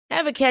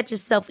Ever catch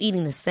yourself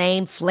eating the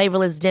same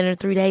flavorless dinner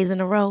 3 days in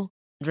a row?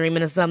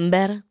 Dreaming of something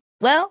better?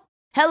 Well,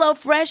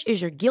 HelloFresh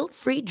is your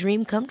guilt-free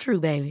dream come true,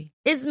 baby.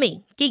 It's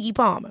me, Keke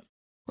Palmer.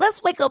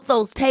 Let's wake up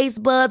those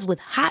taste buds with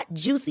hot,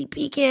 juicy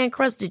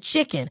pecan-crusted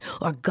chicken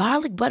or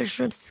garlic butter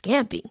shrimp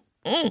scampi.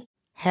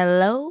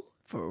 Hello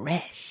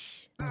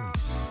Fresh.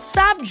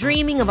 Stop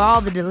dreaming of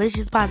all the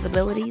delicious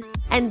possibilities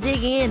and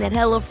dig in at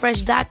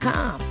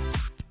HelloFresh.com.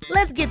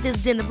 Let's get this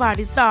dinner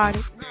party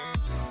started.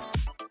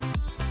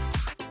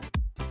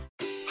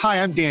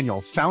 Hi, I'm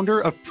Daniel, founder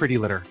of Pretty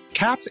Litter.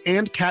 Cats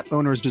and cat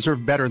owners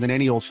deserve better than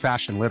any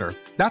old-fashioned litter.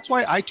 That's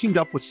why I teamed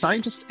up with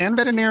scientists and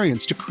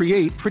veterinarians to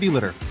create Pretty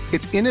Litter.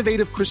 Its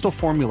innovative crystal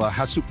formula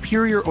has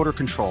superior odor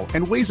control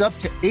and weighs up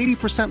to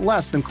 80%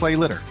 less than clay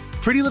litter.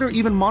 Pretty Litter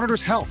even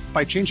monitors health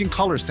by changing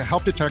colors to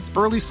help detect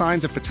early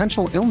signs of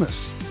potential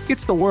illness.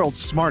 It's the world's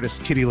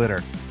smartest kitty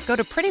litter. Go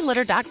to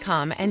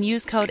prettylitter.com and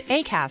use code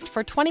ACAST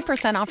for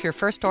 20% off your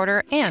first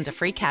order and a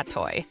free cat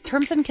toy.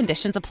 Terms and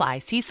conditions apply.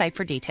 See site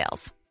for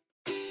details.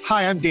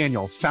 Hi, I'm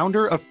Daniel,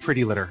 founder of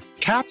Pretty Litter.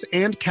 Cats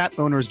and cat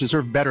owners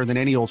deserve better than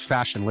any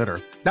old-fashioned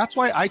litter. That's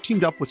why I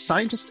teamed up with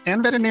scientists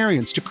and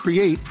veterinarians to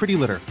create Pretty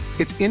Litter.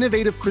 Its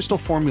innovative crystal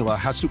formula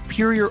has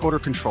superior odor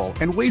control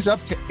and weighs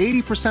up to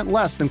 80%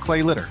 less than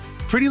clay litter.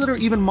 Pretty Litter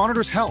even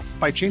monitors health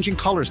by changing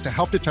colors to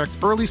help detect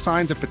early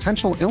signs of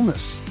potential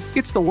illness.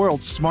 It's the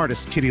world's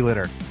smartest kitty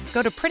litter.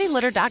 Go to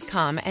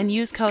prettylitter.com and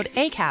use code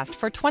ACAST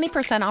for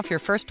 20% off your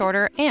first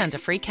order and a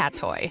free cat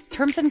toy.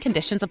 Terms and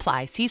conditions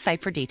apply. See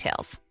site for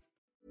details.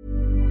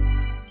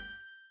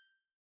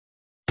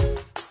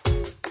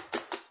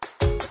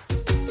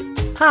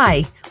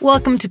 Hi,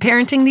 welcome to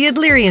Parenting the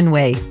Adlerian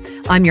Way.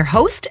 I'm your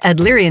host,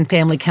 Adlerian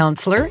family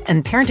counselor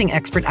and parenting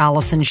expert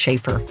Allison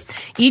Schaefer.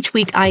 Each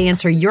week, I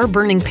answer your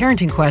burning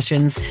parenting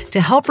questions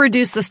to help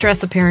reduce the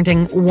stress of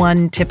parenting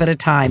one tip at a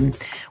time.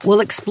 We'll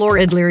explore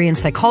Adlerian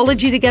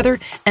psychology together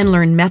and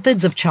learn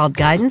methods of child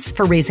guidance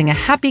for raising a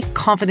happy,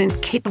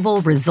 confident,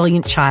 capable,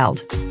 resilient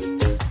child.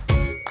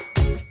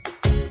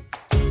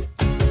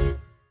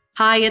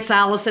 Hi, it's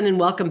Allison, and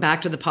welcome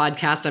back to the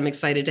podcast. I'm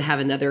excited to have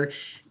another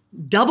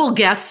double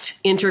guest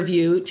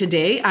interview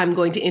today. I'm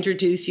going to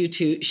introduce you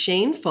to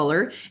Shane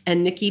Fuller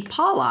and Nikki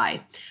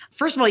Pauli.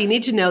 First of all, you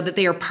need to know that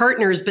they are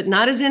partners, but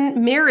not as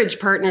in marriage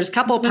partners,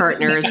 couple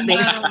partners. No,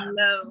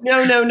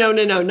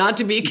 not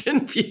to be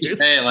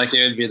confused. Hey, like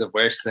it would be the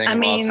worst thing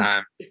of all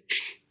time.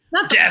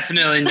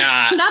 Definitely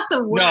not. Not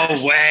the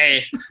worst. No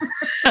way.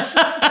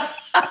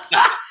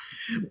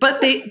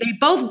 But they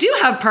both do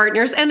have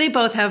partners, and they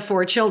both have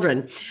 4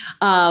 children.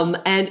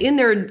 And in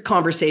their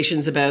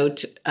conversations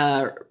about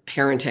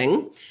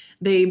parenting,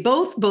 they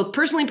both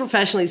personally and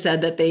professionally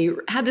said that they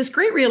had this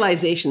great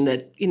realization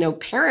that,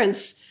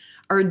 parents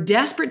are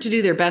desperate to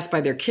do their best by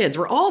their kids.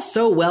 We're all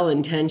so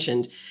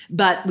well-intentioned,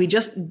 but we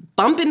just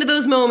bump into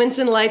those moments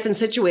in life and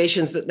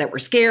situations that we're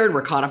scared,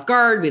 we're caught off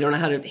guard, we don't know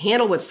how to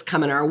handle what's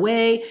coming our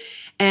way.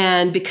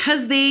 And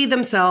because they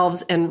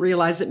themselves and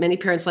realize that many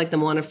parents like them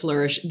want to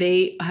flourish,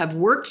 they have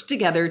worked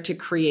together to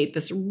create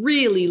this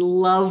really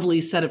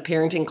lovely set of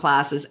parenting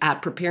classes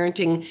at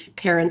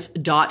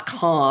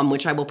preparentingparents.com,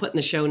 which I will put in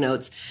the show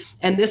notes.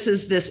 And this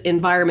is this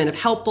environment of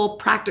helpful,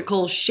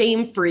 practical,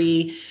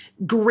 shame-free,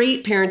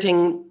 great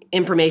parenting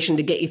information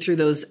to get you through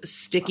those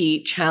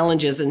sticky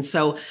challenges. And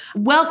so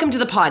welcome to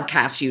the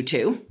podcast, you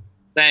two.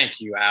 Thank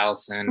you,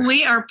 Allison.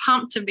 We are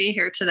pumped to be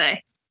here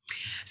today.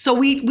 So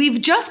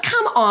we've just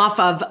come off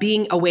of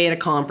being away at a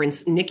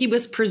conference. Nikki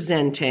was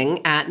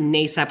presenting at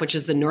NASAP, which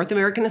is the North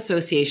American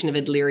Association of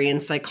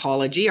Adlerian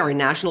Psychology, our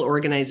national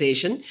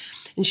organization.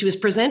 And she was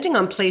presenting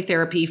on play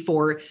therapy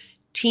for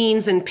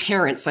teens and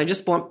parents. So I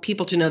just want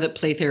people to know that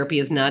play therapy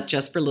is not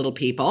just for little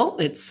people.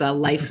 It's a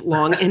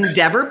lifelong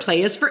endeavor.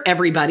 Play is for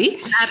everybody.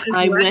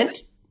 I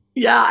went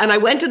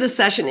to the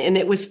session and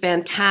it was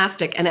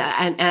fantastic. And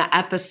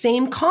at the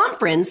same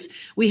conference,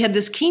 we had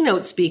this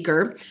keynote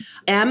speaker,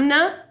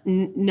 Amna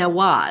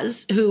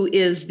Nawaz, who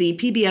is the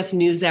PBS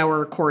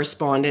NewsHour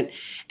correspondent.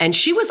 And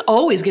she was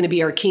always going to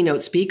be our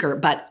keynote speaker,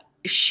 but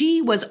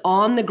she was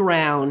on the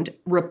ground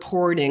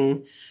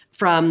reporting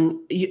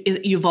from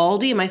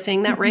Uvalde, am I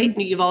saying that right?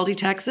 Uvalde,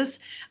 Texas,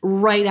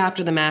 right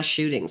after the mass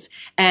shootings.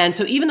 And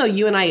so even though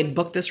you and I had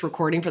booked this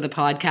recording for the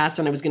podcast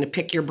and I was going to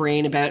pick your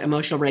brain about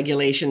emotional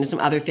regulation and some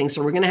other things,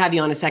 so we're going to have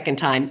you on a second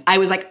time, I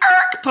was like,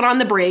 put on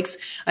the brakes.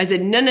 I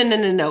said,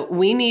 no.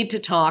 We need to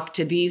talk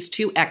to these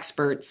 2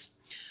 experts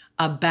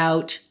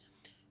about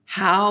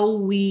how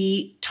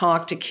we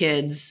talk to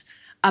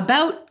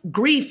about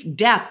grief,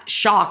 death,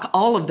 shock,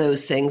 all of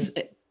those things.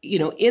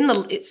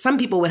 Some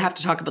people would have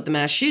to talk about the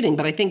mass shooting,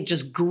 but I think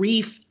just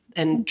grief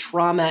and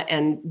trauma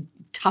and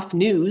tough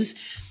news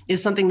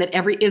is something that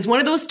is one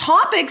of those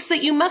topics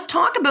that you must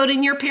talk about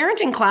in your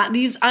parenting class.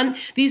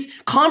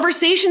 These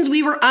conversations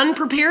we were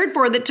unprepared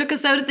for that took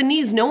us out at the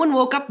knees. No one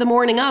woke up the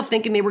morning of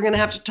thinking they were going to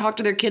have to talk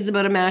to their kids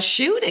about a mass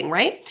shooting,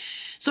 right?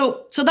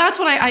 So that's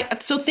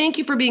what so thank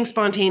you for being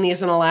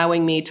spontaneous and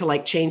allowing me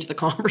to change the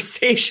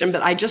conversation.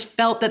 But I just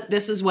felt that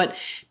this is what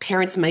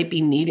parents might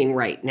be needing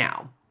right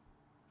now.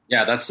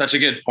 Yeah, that's such a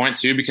good point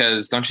too,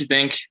 because don't you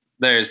think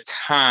there's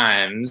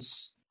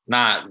times,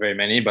 not very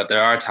many, but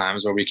there are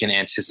times where we can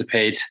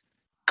anticipate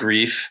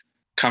grief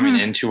coming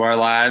into our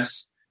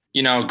lives.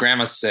 You know,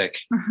 grandma's sick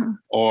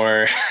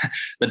or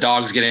the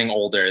dog's getting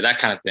older, that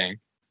kind of thing.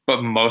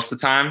 But most of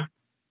the time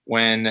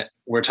when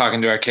we're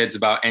talking to our kids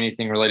about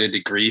anything related to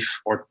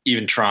grief or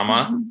even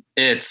trauma,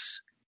 it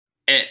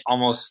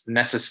almost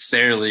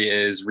necessarily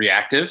is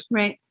reactive.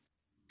 Right.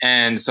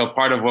 And so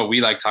part of what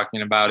we like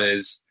talking about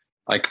is,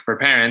 like, for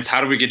parents,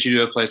 how do we get you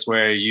to a place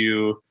where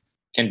you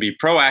can be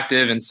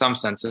proactive in some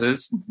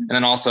senses? And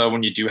then also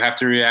when you do have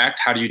to react,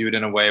 how do you do it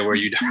in a way where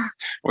you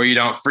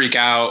don't freak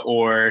out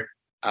or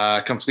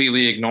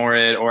completely ignore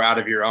it, or out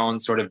of your own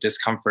sort of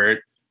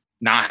discomfort,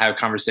 not have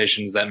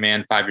conversations that,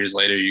 man, 5 years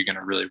later, you're going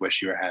to really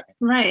wish you were having.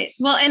 Right.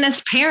 Well, and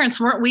as parents,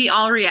 weren't we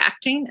all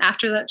reacting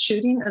after that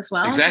shooting as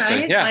well?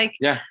 Exactly. Right?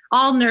 Yeah.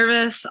 All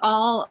nervous,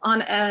 all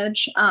on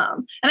edge.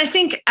 And I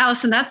think,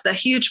 Allison, that's the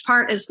huge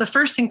part, is the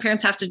first thing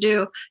parents have to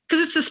do,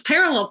 because it's this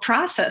parallel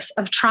process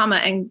of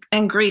trauma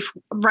and grief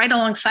right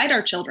alongside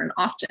our children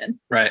often.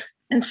 Right.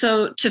 And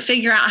so to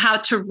figure out how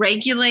to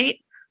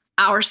regulate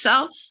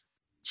ourselves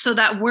so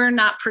that we're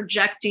not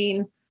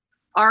projecting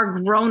our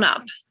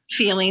grown-up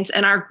feelings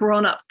and our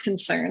grown-up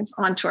concerns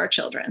onto our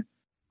children,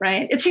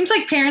 right? It seems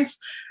like parents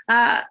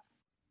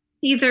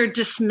either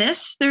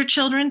dismiss their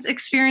children's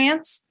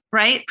experience,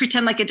 right?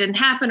 Pretend like it didn't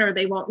happen, or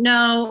they won't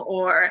know,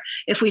 or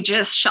if we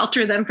just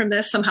shelter them from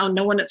this, somehow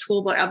no one at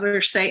school will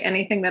ever say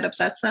anything that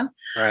upsets them.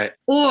 Right.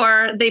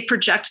 Or they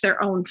project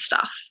their own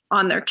stuff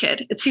on their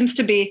kid. It seems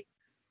to be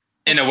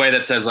in a way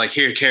that says, like,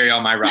 here, carry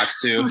all my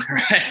rocks too,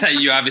 right? That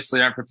you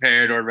obviously aren't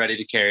prepared or ready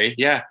to carry.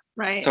 Yeah,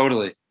 right.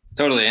 Totally.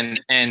 And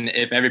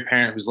if every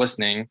parent who's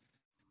listening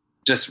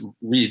just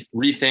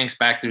rethinks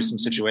back through some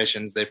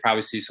situations, they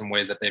probably see some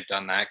ways that they've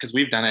done that, because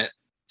we've done it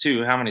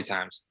too. How many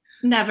times?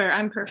 Never.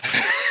 I'm perfect.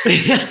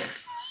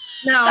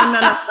 No.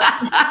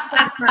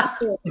 That's not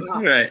true at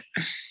all. Right.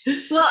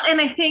 Well, and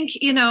I think,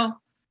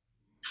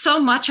 so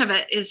much of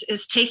it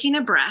is taking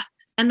a breath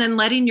and then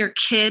letting your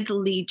kid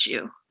lead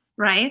you,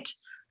 right?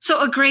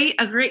 So a great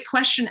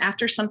question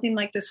after something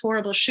like this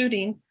horrible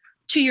shooting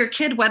to your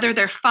kid, whether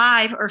they're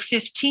 5 or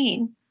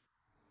 15,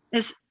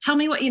 is, tell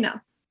me what you know.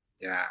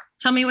 Yeah.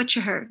 Tell me what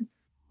you heard.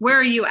 Where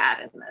are you at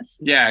in this?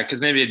 Yeah, because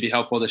maybe it'd be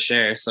helpful to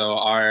share. So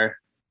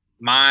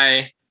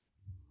my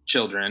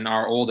children,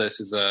 our oldest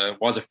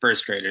was a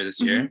first grader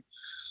this year.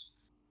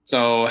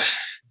 So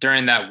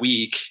during that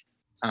week,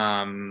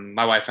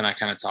 my wife and I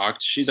kind of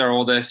talked. She's our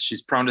oldest.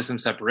 She's prone to some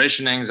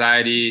separation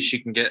anxiety. She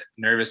can get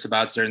nervous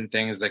about certain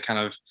things that kind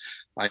of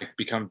like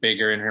become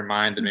bigger in her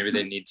mind than maybe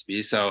they need to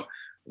be. So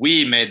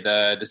we made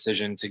the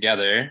decision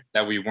together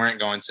that we weren't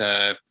going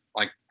to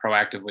like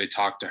proactively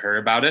talk to her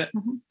about it.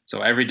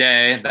 So every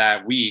day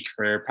that week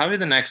for probably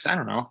the next,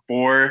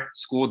 4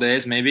 school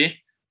days, maybe,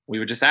 we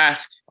would just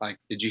ask, like,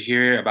 did you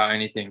hear about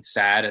anything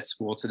sad at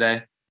school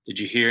today? Did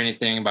you hear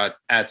anything about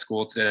at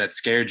school today that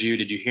scared you?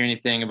 Did you hear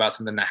anything about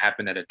something that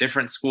happened at a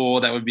different school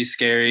that would be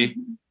scary?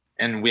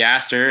 And we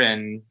asked her,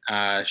 and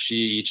she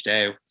each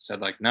day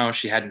said, like, no,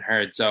 she hadn't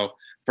heard. So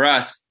for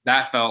us,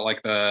 that felt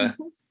like the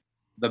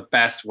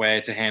best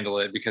way to handle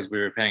it, because we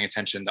were paying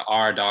attention to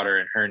our daughter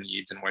and her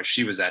needs and where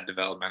she was at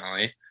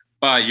developmentally.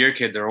 But your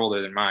kids are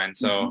older than mine.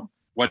 So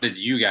what did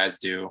you guys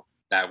do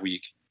that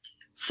week?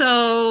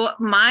 So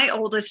my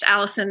oldest,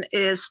 Allison,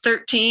 is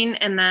 13,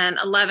 and then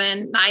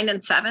 11, 9,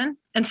 and 7.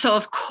 And so,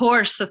 of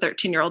course, the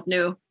 13-year-old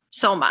knew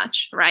so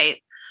much,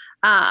 right?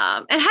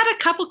 And had a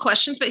couple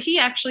questions, but he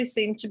actually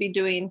seemed to be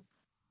doing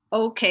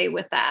okay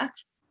with that.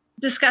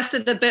 Discussed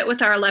it a bit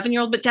with our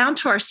 11-year-old, but down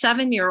to our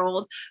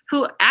 7-year-old,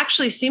 who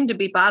actually seemed to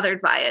be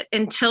bothered by it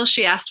until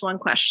she asked one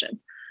question.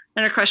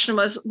 And her question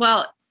was,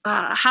 well,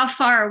 how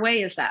far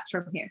away is that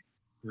from here?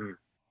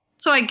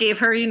 So I gave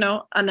her,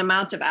 an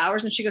amount of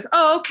hours, and she goes,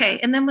 oh, okay.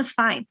 And then was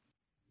fine.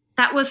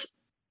 That was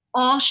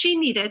all she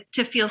needed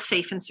to feel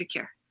safe and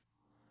secure.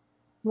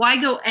 Why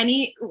go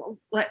any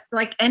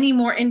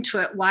more into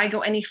it? Why go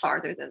any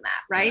farther than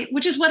that? Right.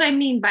 Which is what I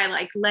mean by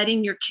like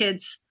letting your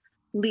kids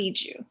lead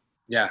you.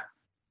 Yeah.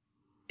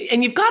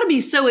 And you've got to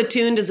be so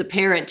attuned as a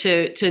parent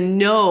to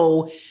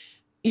know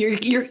your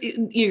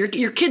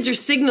kids are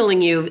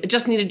signaling you.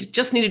 Just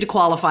needed to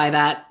qualify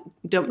that.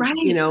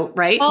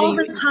 Right? All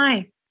the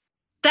time.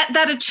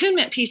 That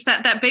attunement piece,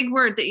 that big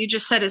word that you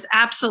just said, is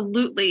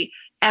absolutely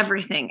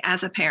everything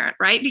as a parent,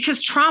 right?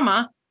 Because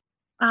trauma,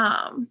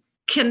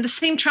 the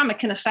same trauma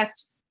can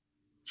affect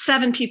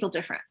 7 people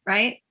different,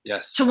 right?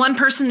 Yes. To one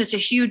person, it's a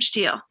huge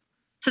deal.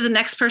 To the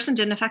next person,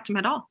 didn't affect them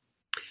at all.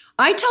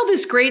 I tell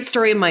this great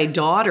story of my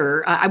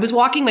daughter. I was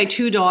walking my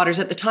 2 daughters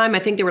at the time. I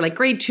think they were like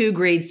grade 2,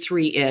 grade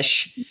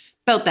 3-ish,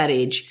 about that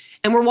age.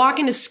 And we're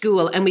walking to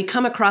school, and we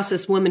come across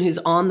this woman who's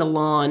on the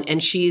lawn,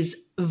 and she's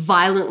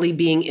violently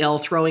being ill,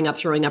 throwing up.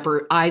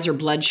 Her eyes are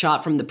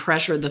bloodshot from the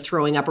pressure of the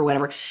throwing up or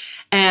whatever.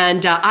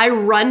 And I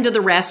run to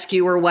the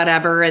rescue or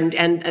whatever. And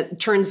it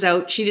turns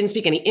out she didn't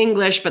speak any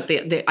English, but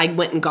I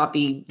went and got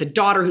the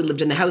daughter who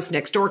lived in the house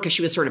next door, because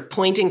she was sort of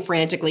pointing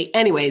frantically.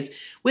 Anyways,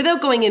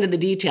 without going into the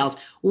details,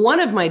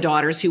 One of my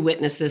daughters who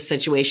witnessed this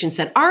situation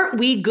said, "Aren't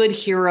we good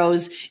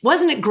heroes?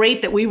 Wasn't it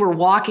great that we were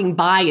walking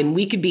by and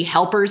we could be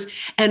helpers?"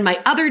 And my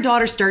other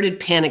daughter started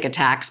panic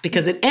attacks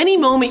because at any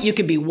moment you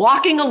could be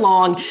walking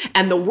along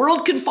and the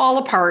world could fall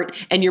apart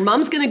and your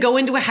mom's going to go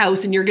into a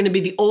house and you're going to be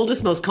the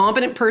oldest, most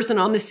competent person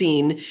on the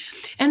scene.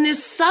 And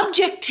this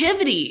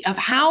subjectivity of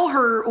how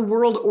her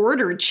world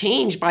order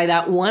changed by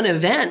that one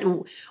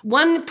event.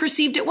 One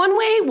perceived it one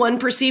way, one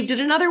perceived it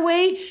another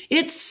way.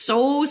 It's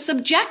so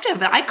subjective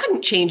that I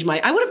couldn't change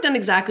I would have done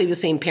exactly the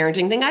same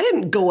parenting thing. I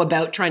didn't go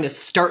about trying to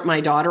start my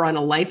daughter on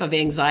a life of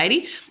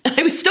anxiety.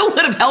 I still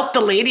would have helped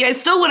the lady. I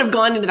still would have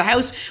gone into the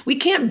house. We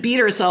can't beat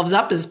ourselves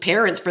up as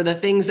parents for the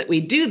things that we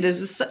do.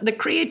 There's the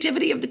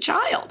creativity of the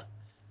child.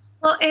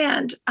 Well,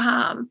 and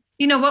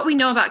what we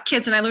know about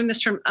kids, and I learned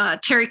this from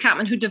Terry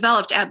Kottman, who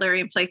developed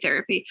Adlerian play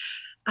therapy.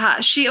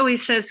 She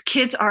always says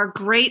kids are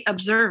great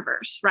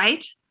observers,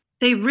 right?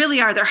 They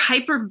really are. They're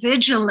hyper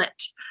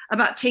vigilant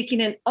about taking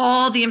in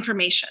all the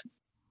information.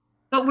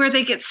 But where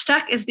they get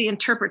stuck is the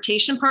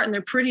interpretation part, and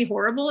they're pretty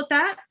horrible at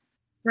that,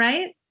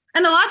 right?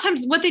 And a lot of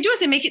times what they do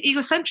is they make it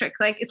egocentric.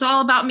 Like, it's all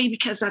about me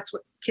because that's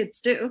what kids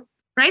do,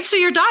 right? So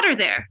your daughter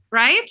there,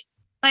 right?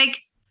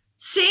 Like,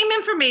 same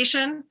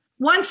information.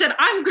 One said,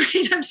 "I'm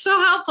great, I'm so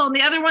helpful." And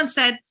the other one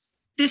said,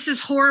 "This is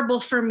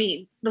horrible for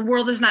me. The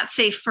world is not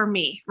safe for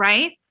me,"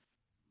 right?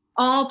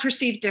 All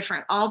perceived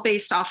different, all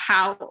based off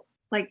how,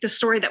 like, the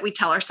story that we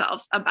tell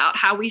ourselves about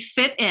how we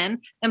fit in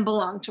and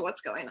belong to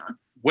what's going on.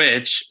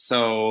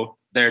 So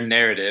their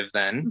narrative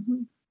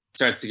then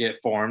starts to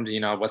get formed.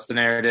 What's the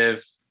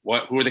narrative?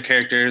 Who are the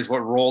characters?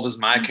 What role does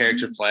my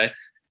character play?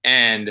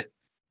 And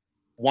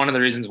one of the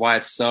reasons why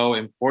it's so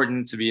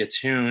important to be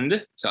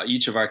attuned to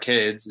each of our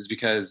kids is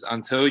because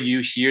until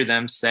you hear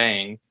them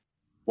saying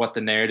what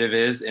the narrative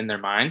is in their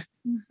mind,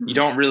 you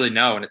don't really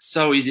know. And it's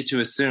so easy to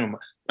assume,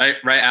 right,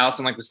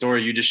 Allison, like the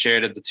story you just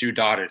shared of the two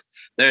daughters.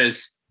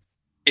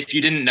 If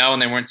you didn't know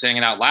and they weren't saying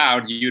it out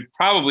loud, you'd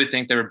probably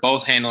think they were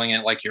both handling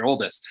it like your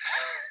oldest.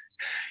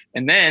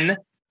 And then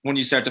when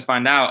you start to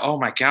find out, oh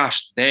my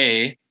gosh,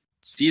 they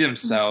see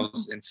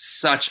themselves in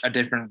such a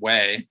different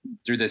way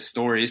through this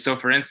story. So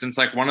for instance,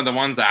 like one of the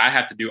ones that I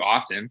have to do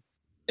often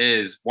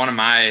is one of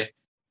my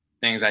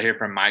things I hear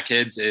from my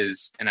kids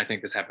is, and I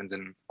think this happens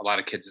in a lot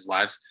of kids'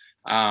 lives,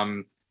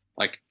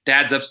 like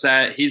dad's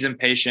upset, he's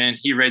impatient,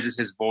 he raises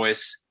his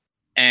voice,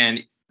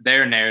 and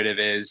their narrative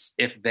is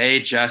if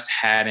they just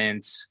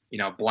hadn't,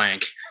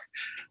 blank,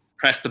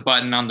 pressed the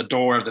button on the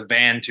door of the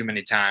van too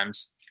many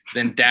times,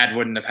 then dad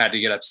wouldn't have had to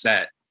get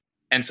upset.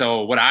 And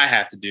so what I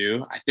have to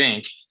do, I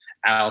think,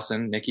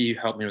 Allison, Nikki, you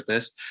help me with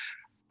this.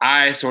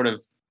 I sort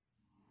of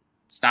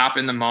stop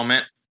in the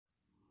moment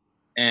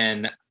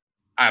and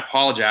I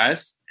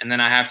apologize. And then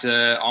I have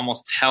to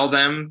almost tell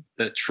them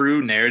the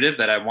true narrative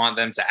that I want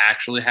them to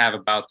actually have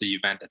about the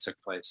event that took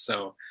place.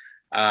 So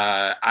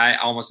I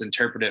almost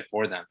interpret it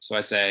for them. So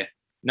I say,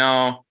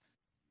 "No,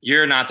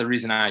 you're not the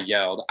reason I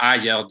yelled. I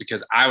yelled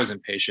because I was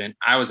impatient,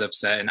 I was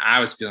upset, and I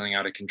was feeling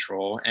out of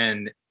control.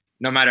 And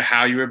no matter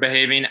how you were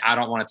behaving, I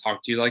don't want to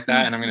talk to you like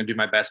that. And I'm going to do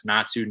my best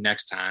not to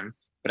next time.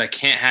 But I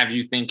can't have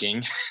you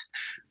thinking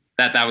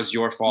that was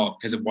your fault,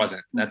 because it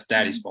wasn't. That's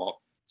daddy's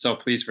fault. So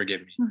please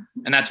forgive me."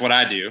 And that's what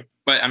I do.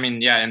 But I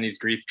mean, yeah, in these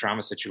grief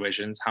trauma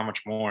situations, how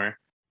much more,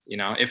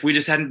 if we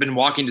just hadn't been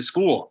walking to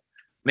school,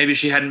 maybe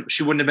she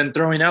wouldn't have been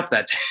throwing up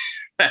that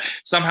day.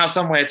 Somehow,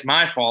 some way, it's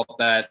my fault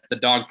that the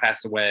dog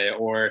passed away,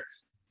 or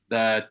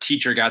the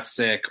teacher got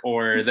sick,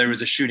 or there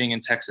was a shooting in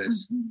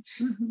Texas.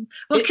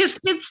 Well, because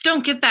kids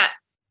don't get that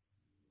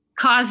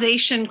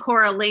causation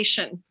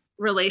correlation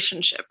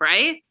relationship,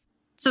 right?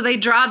 So they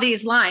draw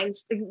these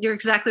lines. You're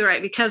exactly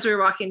right. Because we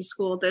were walking to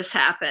school, this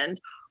happened.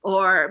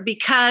 Or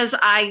because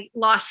I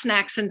lost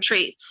snacks and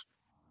treats,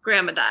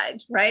 grandma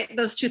died, right?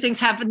 Those two things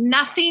have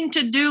nothing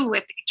to do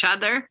with each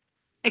other,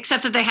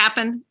 except that they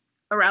happen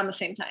around the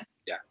same time.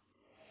 Yeah.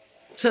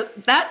 So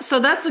that's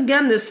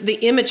again the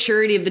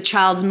immaturity of the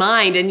child's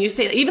mind. And you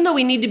say, even though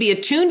we need to be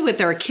attuned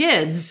with our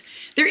kids,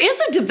 there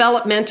is a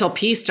developmental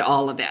piece to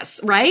all of this,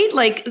 right?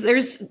 Like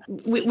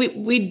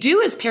we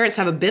do as parents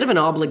have a bit of an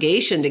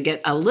obligation to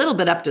get a little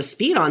bit up to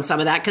speed on some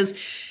of that, because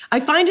I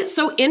find it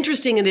so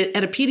interesting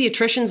at a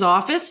pediatrician's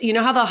office. You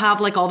know how they'll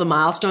have like all the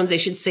milestones, they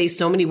should say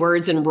so many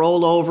words and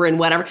roll over and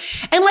whatever.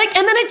 And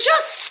then it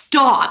just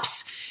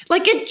stops.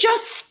 Like it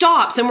just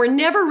stops. And we're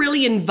never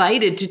really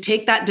invited to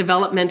take that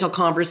developmental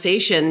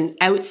conversation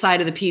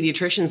outside of the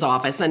pediatrician's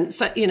office. And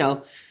so,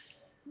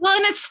 Well,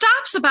 and it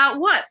stops about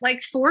what?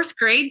 Like fourth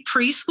grade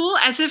preschool,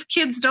 as if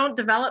kids don't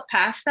develop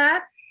past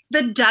that.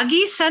 The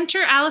Dougy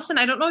Center, Allison,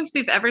 I don't know if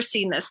you've ever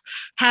seen this,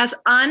 has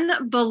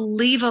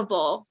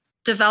unbelievable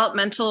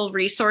developmental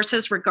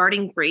resources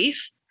regarding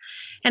grief.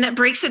 And it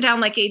breaks it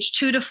down like age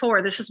 2 to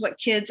 4. This is what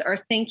kids are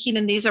thinking,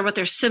 and these are what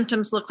their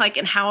symptoms look like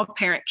and how a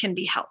parent can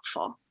be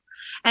helpful.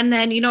 And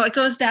then, it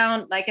goes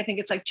down, like, I think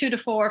it's like 2 to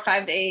 4,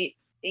 5 to 8,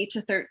 8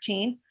 to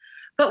 13.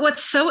 But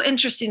what's so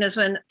interesting is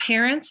when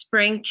parents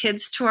bring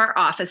kids to our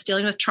office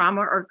dealing with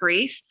trauma or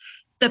grief,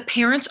 the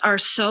parents are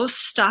so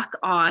stuck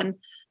on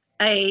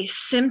a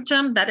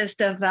symptom that is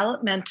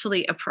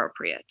developmentally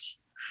appropriate.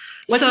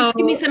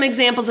 Give me some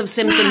examples of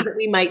symptoms that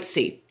we might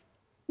see.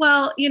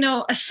 Well,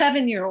 a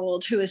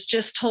 7-year-old who is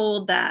just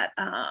told that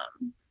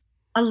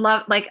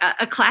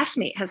a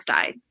classmate has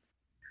died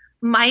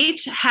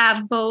might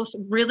have both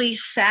really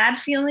sad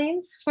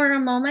feelings for a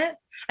moment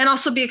and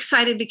also be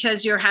excited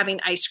because you're having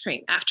ice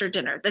cream after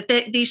dinner, that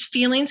these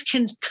feelings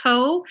can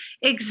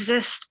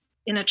coexist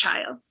in a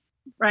child,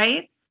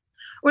 right?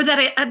 Or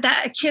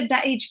that a kid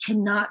that age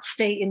cannot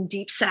stay in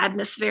deep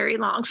sadness very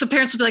long. So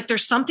parents will be like,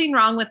 there's something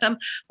wrong with him.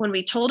 When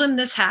we told him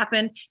this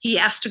happened, he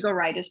asked to go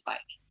ride his bike.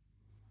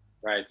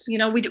 Right.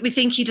 We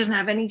think he doesn't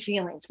have any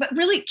feelings, but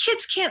really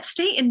kids can't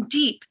stay in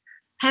deep,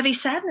 heavy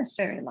sadness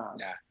very long.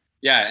 Yeah.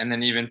 Yeah. And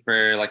then even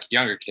for like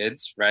younger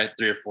kids, right?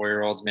 3 or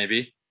 4-year-olds,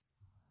 maybe,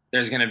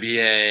 there's going to be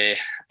a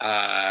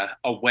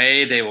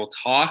way they will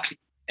talk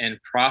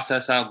and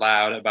process out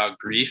loud about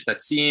grief that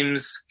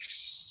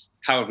seems,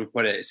 how would we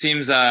put it? It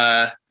seems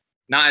not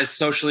as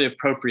socially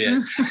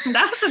appropriate.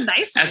 That was a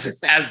nice way to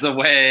say. As the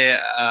way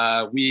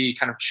we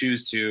kind of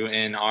choose to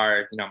in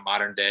our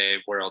modern day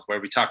world,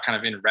 where we talk kind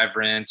of in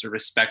reverence or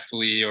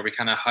respectfully, or we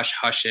kind of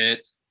hush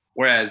it.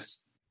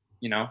 Whereas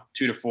 2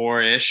 to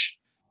 4-ish,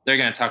 they're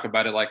going to talk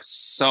about it like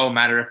so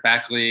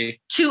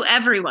matter-of-factly. To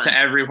everyone.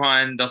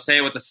 They'll say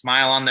it with a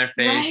smile on their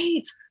face.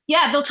 Right.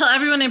 Yeah, they'll tell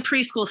everyone in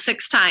preschool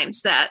 6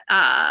 times that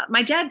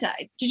my dad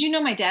died. Did you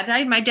know my dad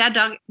died? My dad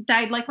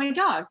died like my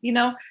dog.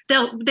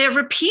 They'll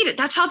repeat it.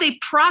 That's how they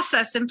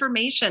process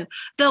information.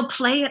 They'll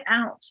play it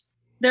out.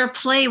 Their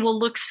play will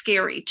look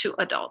scary to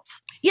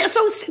adults. Yeah,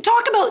 so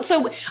talk about,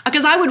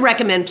 because I would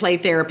recommend play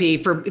therapy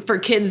for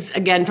kids,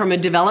 again, from a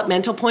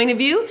developmental point of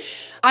view.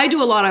 I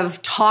do a lot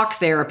of talk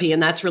therapy,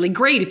 and that's really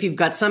great if you've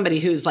got somebody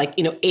who's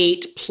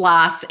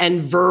 8+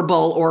 and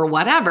verbal or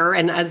whatever.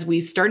 And as we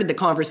started the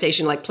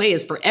conversation, play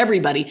is for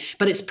everybody,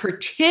 but it's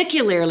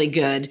particularly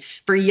good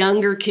for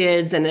younger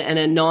kids and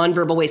a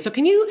nonverbal way. So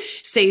can you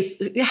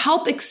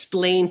help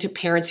explain to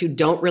parents who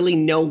don't really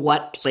know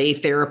what play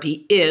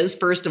therapy is,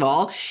 first of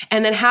all,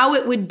 and then how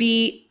it would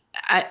be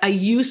a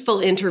useful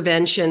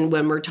intervention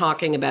when we're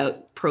talking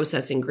about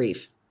processing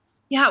grief?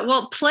 Yeah,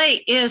 well,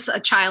 play is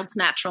a child's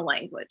natural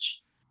language.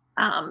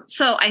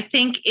 So I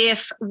think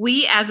if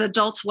we as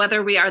adults,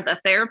 whether we are the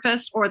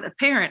therapist or the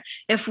parent,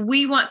 if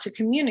we want to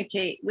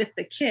communicate with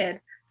the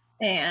kid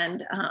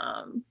and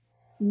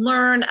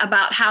learn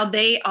about how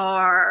they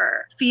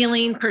are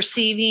feeling,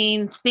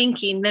 perceiving,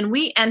 thinking, then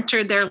we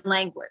enter their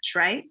language,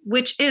 right?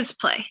 Which is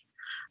play.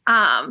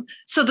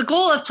 So the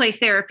goal of play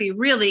therapy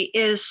really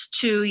is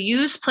to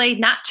use play,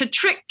 not to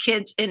trick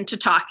kids into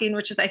talking,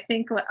 which is, I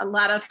think, what a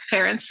lot of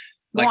parents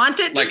want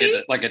it to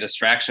be. Like a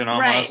distraction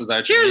almost. Right. Is that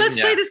what Here, let's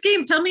play this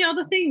game. Tell me all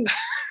the things.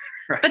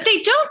 Right. But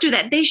they don't do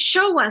that. They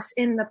show us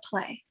in the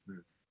play.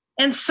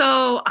 And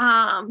so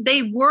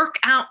they work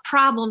out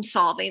problem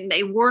solving.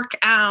 They work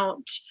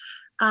out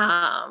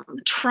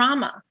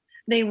trauma.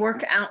 They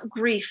work out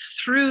grief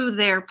through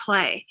their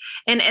play.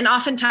 And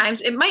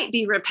oftentimes it might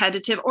be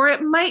repetitive or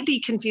it might be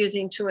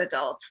confusing to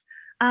adults.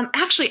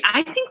 Actually,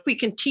 I think we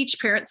can teach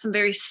parents some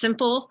very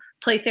simple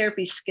play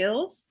therapy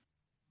skills.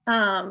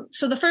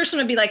 So the first one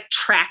would be like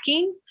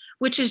tracking,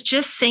 which is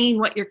just saying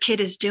what your kid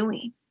is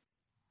doing.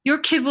 Your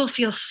kid will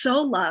feel so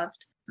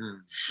loved,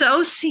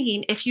 so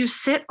seen if you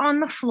sit on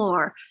the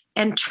floor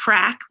and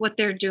track what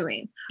they're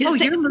doing.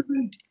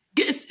 Literally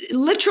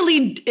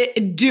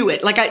do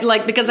it.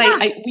 Because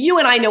you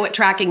and I know what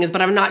tracking is,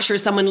 but I'm not sure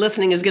someone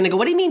listening is going to go,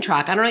 what do you mean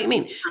track? I don't know what you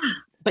mean.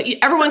 But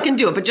everyone can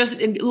do it, but just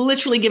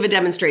literally give a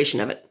demonstration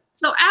of it.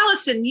 So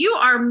Allison, you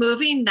are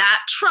moving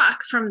that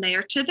truck from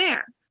there to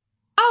there.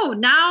 Oh,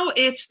 now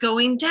it's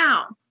going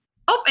down.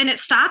 Oh, and it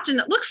stopped and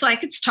it looks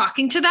like it's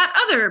talking to that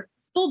other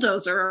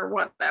bulldozer or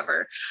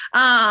whatever.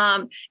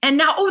 And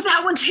now,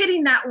 that one's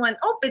hitting that one.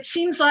 Oh, it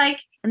seems like,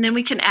 and then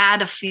we can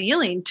add a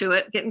feeling to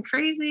it, getting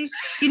crazy.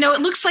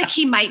 It looks like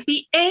he might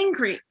be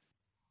angry.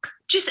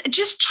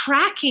 Just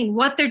tracking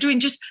what they're doing,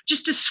 just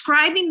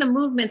describing the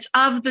movements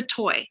of the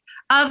toy,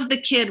 of the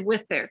kid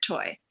with their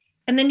toy.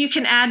 And then you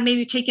can add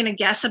maybe taking a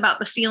guess about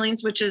the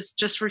feelings, which is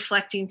just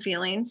reflecting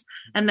feelings.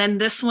 And then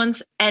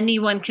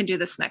anyone can do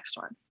this next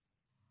one.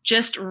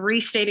 Just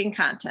restating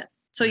content.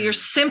 So you're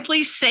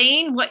simply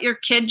saying what your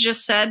kid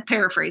just said,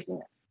 paraphrasing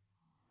it.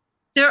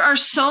 There are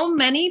so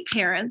many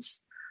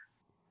parents,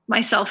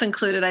 myself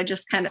included, I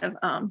just kind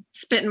of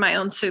spit in my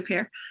own soup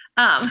here,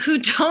 who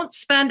don't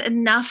spend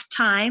enough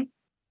time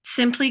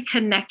simply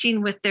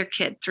connecting with their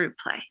kid through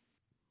play.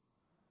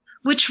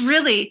 Which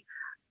really,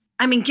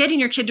 getting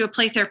your kid to a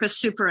play therapist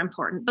is super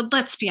important, but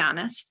let's be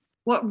honest.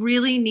 What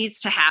really needs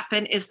to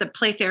happen is the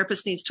play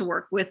therapist needs to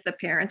work with the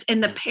parents,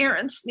 and the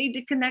parents need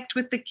to connect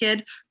with the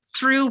kid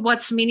through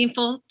what's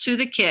meaningful to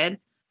the kid,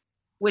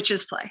 which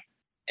is play.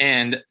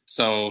 And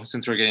so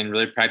since we're getting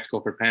really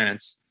practical for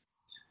parents,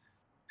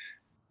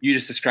 you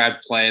just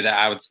described play that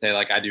I would say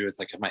I do with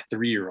my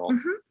 3-year-old.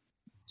 Mm-hmm.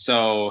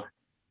 So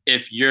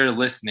if you're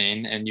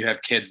listening and you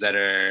have kids that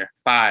are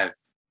 5,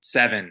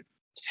 7,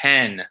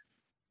 10,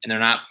 and they're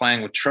not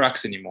playing with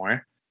trucks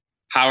anymore,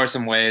 how are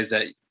some ways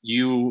that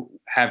you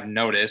have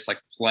noticed like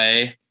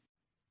play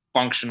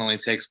functionally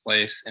takes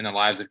place in the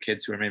lives of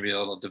kids who are maybe a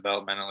little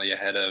developmentally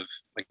ahead of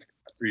like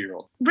a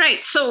 3-year-old?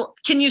 Right. So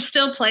can you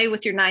still play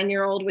with your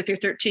 9-year-old, with your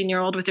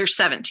 13-year-old, with your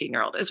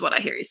 17-year-old is what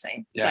I hear you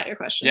saying. Is that your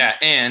question? Yeah.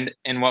 And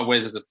in what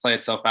ways does it play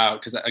itself out?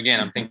 Because again,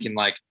 I'm thinking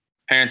like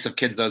parents of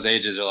kids those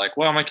ages are like,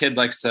 well, my kid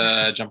likes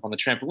to jump on the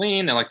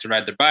trampoline. They like to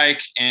ride their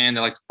bike and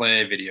they like to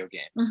play video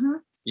games,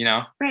 you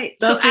know? Right.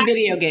 Mostly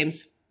video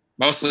games.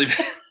 Mostly.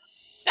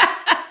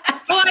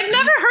 Oh, I've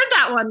never heard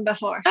that one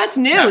before. That's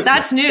new.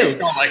 That's new. You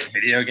don't like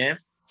video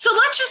games? So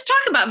let's just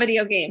talk about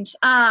video games.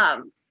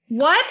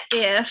 What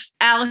if,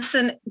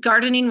 Allison,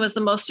 gardening was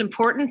the most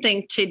important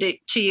thing to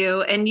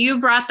you, and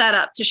you brought that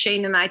up to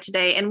Shane and I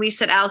today, and we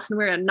said, Allison,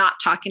 we're not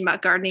talking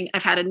about gardening.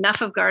 I've had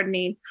enough of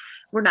gardening.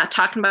 We're not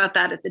talking about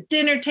that at the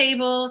dinner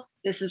table.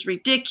 This is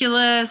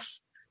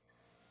ridiculous.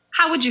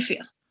 How would you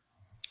feel?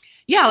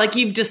 Yeah, like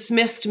you've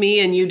dismissed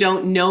me and you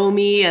don't know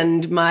me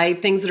and my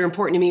things that are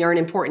important to me aren't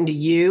important to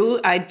you.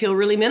 I'd feel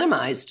really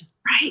minimized.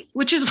 Right,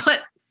 which is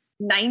what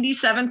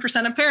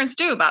 97% of parents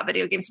do about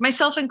video games,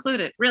 myself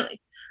included,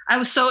 really. I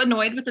was so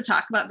annoyed with the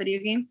talk about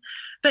video games,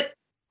 but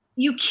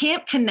you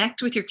can't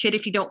connect with your kid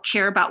if you don't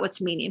care about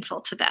what's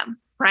meaningful to them,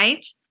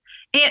 right?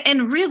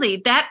 And really,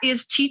 that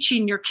is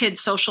teaching your kids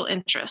social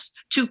interests,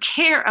 to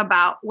care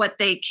about what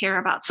they care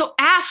about. So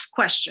ask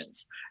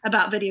questions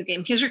about video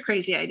game. Here's your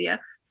crazy idea.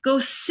 Go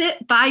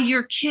sit by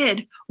your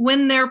kid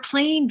when they're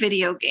playing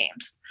video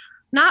games.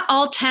 Not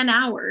all 10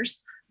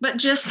 hours, but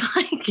just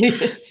like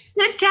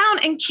sit down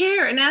and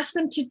care and ask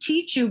them to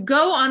teach you.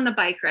 Go on the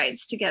bike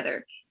rides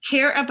together.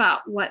 Care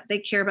about what they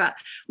care about.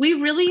 We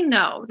really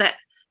know that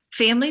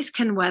families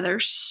can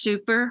weather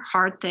super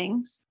hard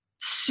things,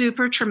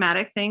 super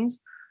traumatic things.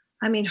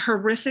 I mean,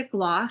 horrific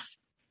loss.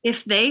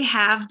 If they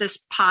have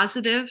this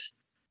positive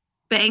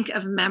bank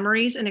of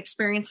memories and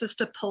experiences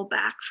to pull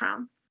back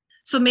from.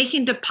 So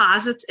making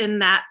deposits in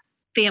that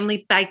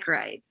family bike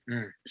ride,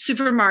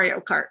 Super Mario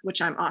Kart,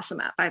 which I'm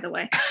awesome at, by the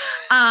way.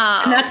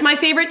 And that's my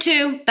favorite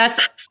too. That's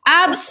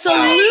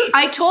absolute.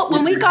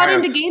 When we got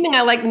into gaming,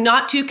 I like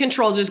not 2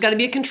 controls. There's got to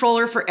be a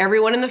controller for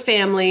everyone in the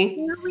family.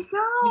 Here we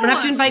go. You don't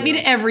have to invite me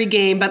to every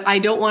game, but I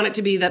don't want it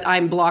to be that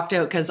I'm blocked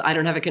out because I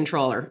don't have a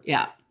controller.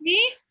 Yeah.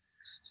 Me?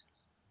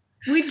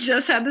 We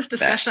just had this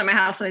discussion at my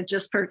house and I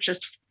just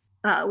purchased.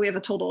 We have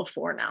a total of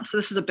 4 now. So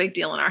this is a big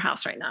deal in our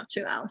house right now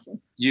too,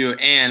 Allison. You,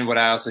 and what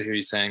I also hear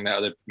you saying that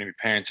other maybe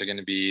parents are going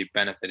to be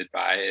benefited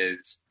by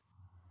is,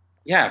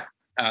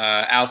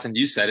 Allison,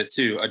 you said it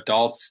too.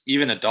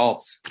 Even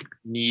adults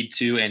need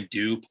to and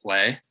do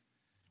play.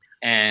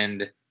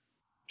 And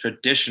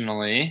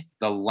traditionally,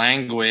 the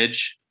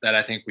language that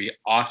I think we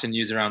often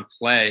use around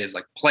play is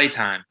like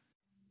playtime.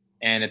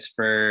 And it's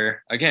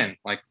for, again,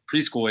 like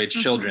preschool age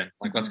children.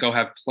 Like, let's go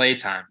have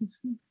playtime.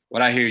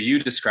 What I hear you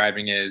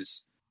describing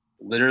is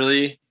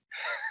literally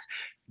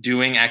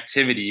doing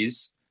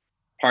activities,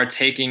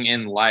 partaking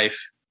in life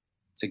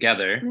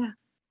together. Yeah.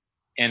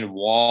 And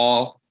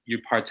while you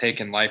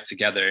partake in life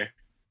together,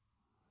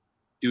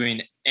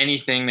 doing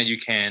anything that you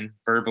can,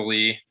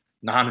 verbally,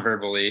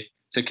 non-verbally,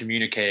 to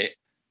communicate,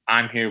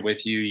 I'm here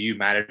with you, you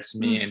matter to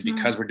me, and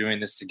because we're doing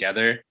this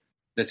together,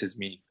 this is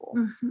meaningful.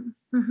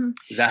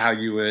 Is that how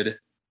you would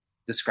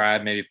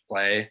describe maybe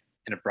play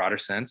in a broader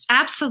sense?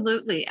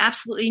 Absolutely.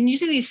 Absolutely. And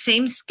using these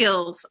same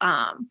skills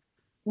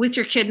with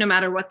your kid, no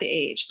matter what the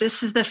age.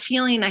 This is the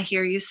feeling I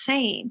hear you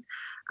saying.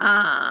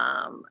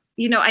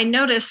 I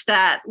noticed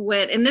that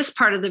when in this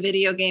part of the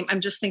video game,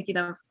 I'm just thinking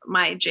of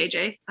my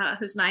JJ,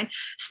 who's 9,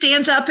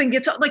 stands up and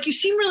gets like, you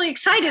seem really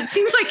excited.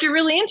 Seems like you're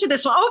really into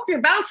this one. Oh,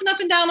 you're bouncing up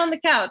and down on the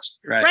couch.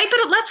 Right. But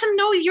it lets them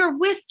know you're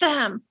with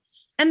them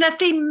and that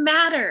they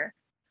matter.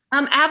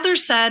 Adler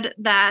said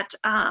that,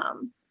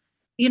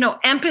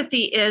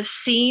 empathy is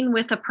seeing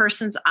with a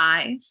person's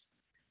eyes,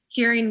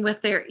 hearing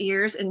with their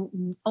ears,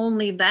 and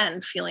only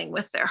then feeling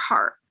with their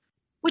heart,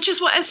 which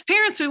is what, as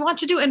parents, we want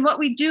to do and what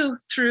we do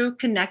through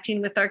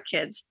connecting with our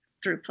kids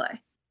through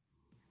play.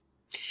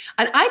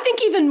 And I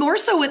think even more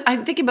so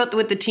I'm thinking about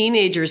with the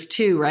teenagers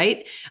too,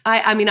 right?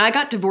 I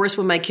got divorced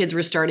when my kids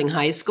were starting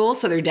high school.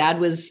 So their dad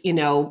was,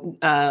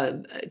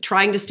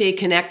 trying to stay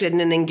connected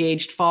and an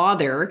engaged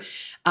father.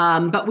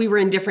 But we were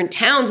in different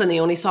towns and they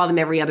only saw them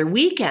every other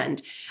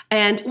weekend.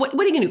 And what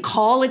are you going to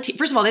call it?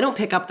 First of all, they don't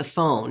pick up the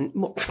phone,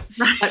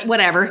 but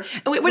whatever.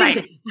 What do you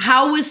say?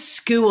 How was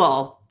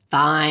school?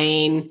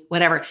 Fine,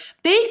 whatever.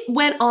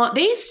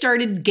 They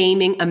started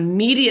gaming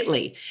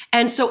immediately.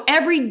 And so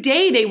every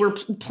day they were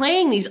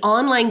playing these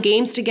online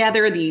games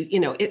together.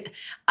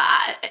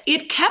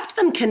 It kept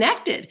them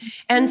connected.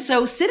 And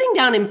so sitting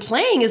down and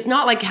playing is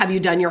not like, have you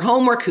done your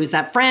homework? Who's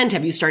that friend?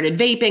 Have you started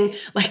vaping?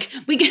 Like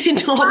we get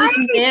into all this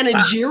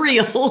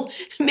managerial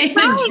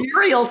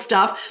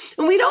stuff.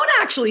 And we don't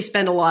actually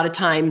spend a lot of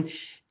time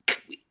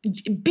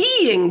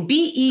being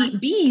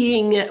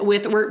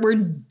with, we're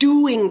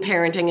doing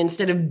parenting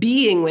instead of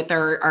being with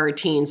our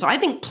teens. So I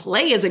think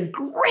play is a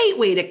great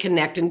way to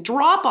connect and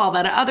drop all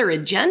that other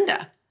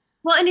agenda.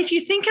 Well, and if you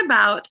think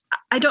about,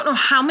 I don't know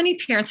how many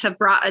parents have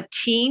brought a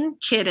teen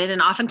kid in,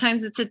 and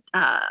oftentimes it's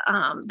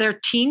their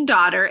teen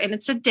daughter, and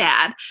it's a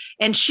dad,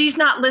 and she's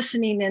not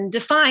listening in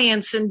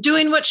defiance and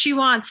doing what she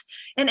wants.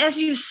 And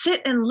as you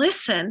sit and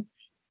listen,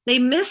 they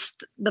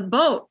missed the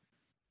boat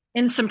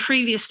in some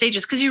previous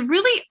stages, because you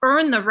really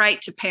earn the right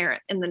to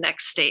parent in the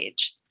next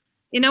stage.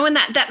 And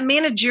that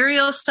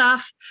managerial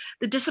stuff,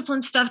 the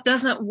discipline stuff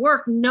doesn't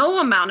work. No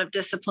amount of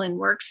discipline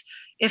works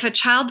if a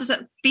child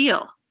doesn't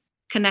feel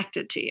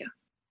connected to you,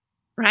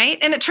 right?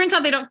 And it turns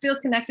out they don't feel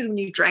connected when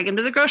you drag them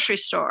to the grocery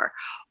store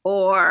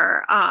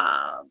or,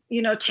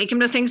 take them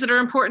to things that are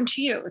important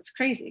to you. It's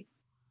crazy.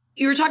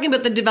 You were talking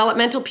about the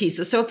developmental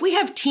pieces. So if we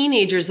have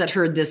teenagers that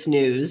heard this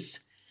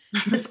news,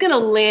 it's going to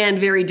land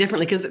very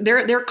differently, because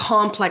they're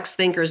complex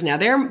thinkers now.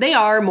 They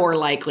are more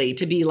likely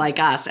to be like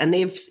us, and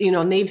they've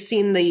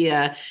seen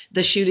the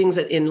shootings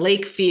in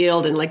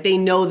Lakefield, and like they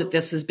know that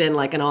this has been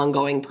like an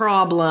ongoing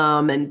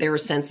problem, and their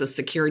sense of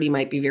security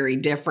might be very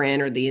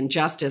different, or the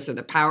injustice or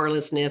the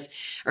powerlessness,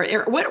 or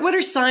what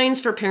are signs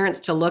for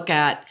parents to look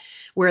at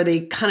where they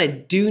kind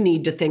of do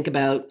need to think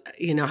about,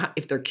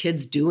 if their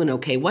kid's doing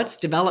okay. When is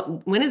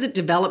it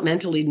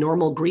developmentally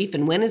normal grief?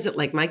 And when is it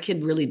like my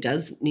kid really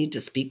does need to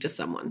speak to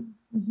someone?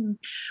 Mm-hmm.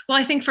 Well,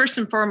 I think first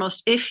and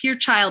foremost, if your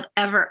child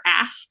ever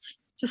asks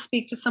to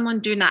speak to someone,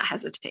 do not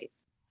hesitate.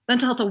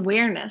 Mental health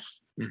awareness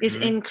is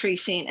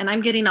increasing. And I'm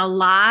getting a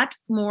lot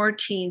more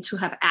teens who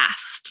have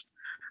asked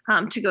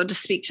to go to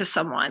speak to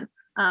someone.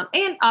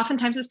 And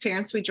oftentimes as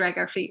parents, we drag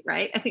our feet,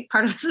 right? I think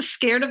part of us is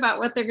scared about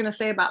what they're going to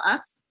say about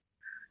us.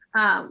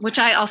 Which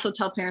I also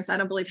tell parents, I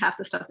don't believe half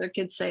the stuff their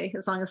kids say,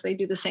 as long as they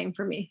do the same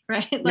for me,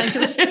 right? Like,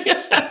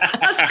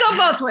 let's go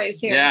both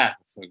ways here. Yeah,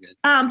 that's so good.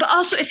 But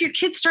also, if your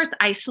kid starts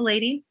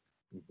isolating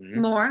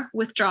more,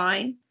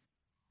 withdrawing,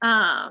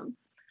 I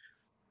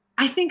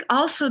think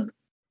also,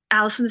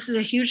 Allison, this is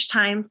a huge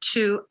time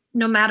to,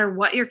 no matter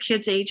what your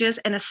kid's age is,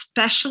 and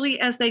especially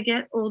as they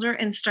get older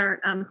and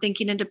start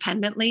thinking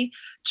independently,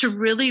 to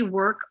really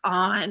work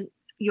on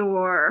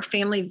your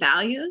family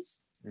values.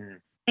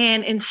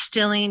 And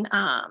instilling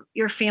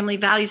your family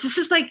values. This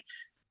is like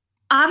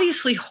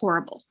obviously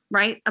horrible,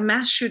 right? A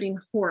mass shooting,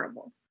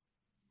 horrible.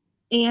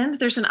 And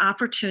there's an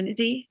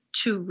opportunity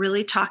to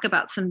really talk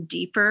about some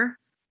deeper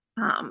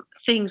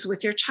things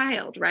with your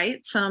child,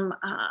 right? Some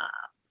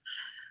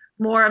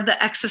more of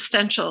the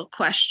existential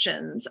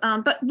questions,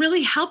 but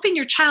really helping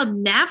your child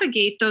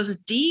navigate those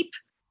deep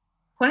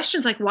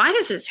questions like, why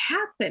does this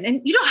happen?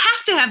 And you don't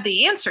have to have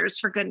the answers,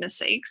 for goodness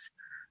sakes,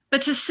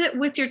 but to sit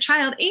with your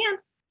child and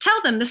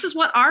tell them, this is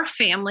what our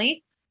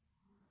family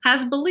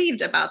has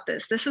believed about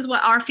this. This is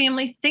what our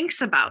family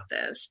thinks about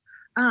this.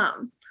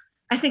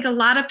 I think a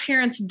lot of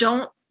parents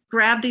don't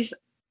grab these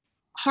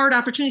hard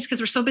opportunities because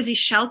we're so busy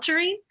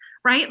sheltering,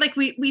 right? Like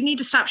we need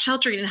to stop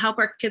sheltering and help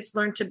our kids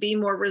learn to be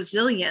more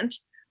resilient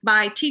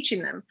by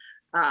teaching them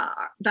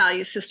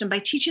value system, by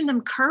teaching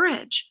them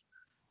courage,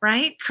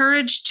 right?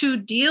 Courage to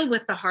deal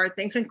with the hard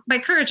things. And by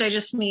courage, I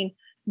just mean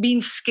being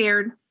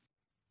scared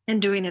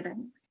and doing it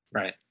anyway.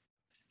 Right.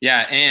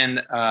 Yeah.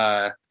 And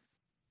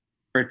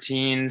for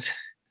teens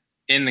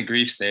in the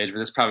grief stage, but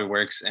this probably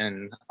works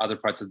in other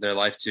parts of their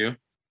life too,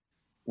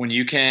 when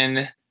you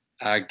can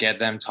get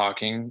them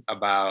talking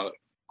about,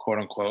 quote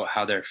unquote,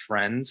 how their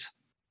friends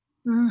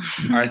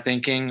are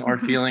thinking or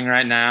feeling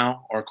right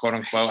now, or quote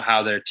unquote,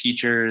 how their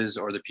teachers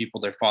or the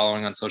people they're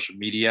following on social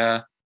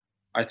media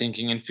are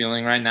thinking and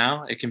feeling right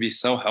now, it can be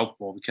so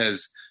helpful,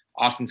 because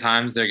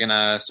oftentimes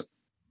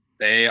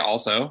they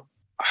also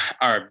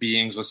are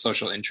beings with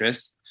social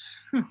interests.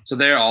 So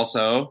they're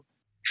also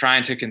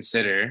trying to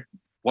consider,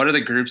 what are the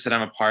groups that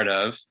I'm a part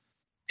of,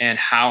 and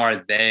how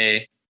are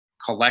they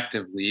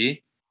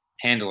collectively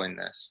handling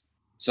this?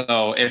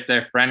 So if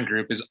their friend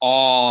group is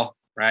all,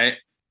 right,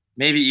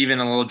 maybe even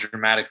a little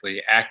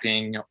dramatically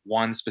acting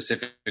one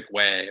specific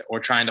way, or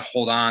trying to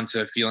hold on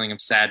to a feeling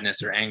of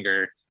sadness or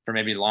anger for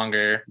maybe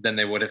longer than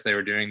they would if they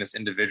were doing this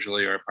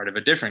individually or a part of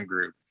a different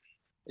group.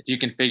 If you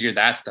can figure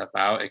that stuff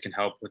out, it can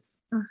help with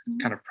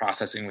kind of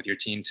processing with your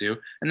teen too.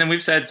 And then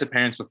we've said to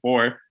parents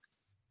before,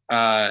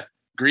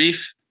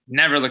 grief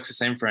never looks the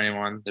same for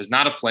anyone. There's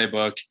not a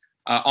playbook.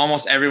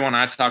 Almost everyone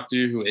I talk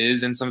to who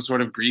is in some sort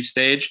of grief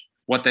stage,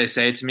 what they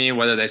say to me,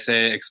 whether they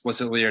say it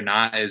explicitly or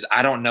not, is,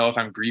 I don't know if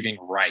I'm grieving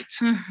right.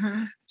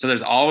 So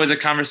there's always a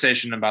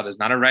conversation about there's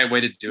not a right way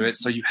to do it.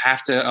 So you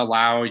have to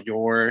allow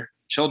your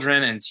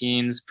children and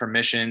teens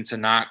permission to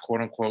not,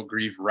 quote unquote,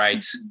 grieve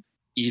right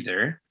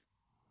either.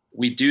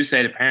 We do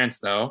say to parents,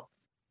 though,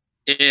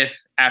 if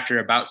after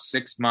about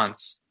 6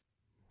 months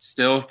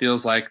still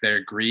feels like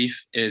their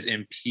grief is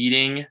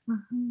impeding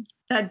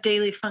that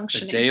daily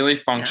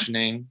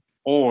functioning,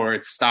 or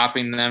it's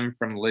stopping them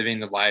from living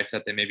the life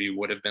that they maybe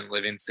would have been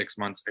living 6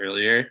 months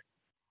earlier,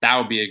 that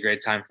would be a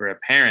great time for a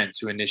parent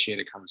to initiate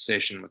a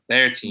conversation with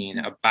their teen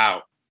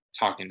about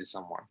talking to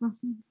someone.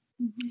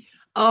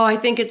 Oh, I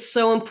think it's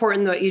so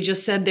important what you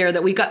just said there,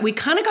 that we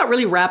kind of got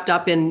really wrapped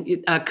up in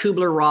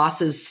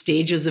Kubler-Ross's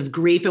stages of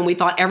grief, and we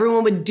thought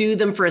everyone would do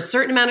them for a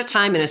certain amount of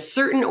time in a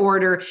certain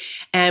order.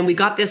 And we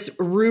got this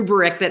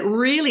rubric that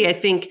really, I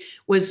think,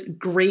 was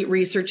great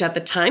research at the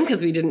time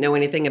because we didn't know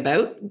anything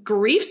about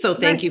grief. So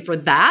thank you for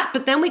that.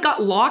 But then we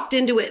got locked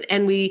into it,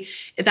 and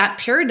that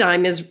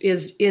paradigm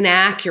is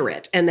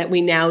inaccurate, and that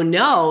we now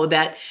know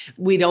that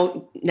we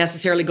don't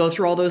necessarily go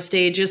through all those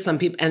stages. Some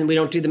people, and we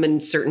don't do them in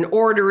certain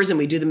orders, and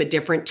we do them at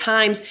different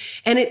times.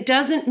 And it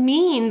doesn't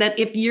mean that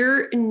if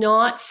you're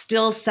not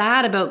still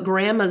sad about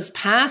grandma's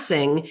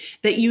passing,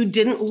 that you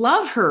didn't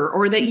love her,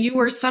 or that you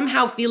are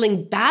somehow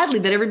feeling badly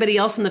that everybody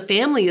else in the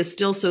family is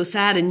still so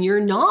sad and you're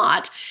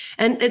not.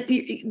 And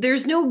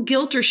there's no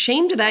guilt or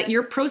shame to that.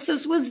 Your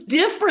process was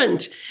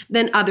different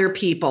than other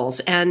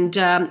people's. And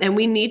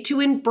we need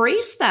to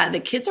embrace that. The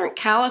kids aren't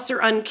callous or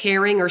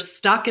uncaring or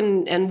stuck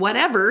and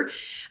whatever.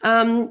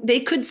 They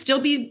could still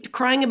be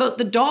crying about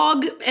the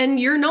dog and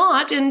you're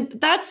not. And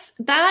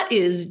that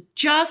is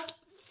just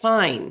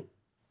fine.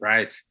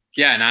 Right.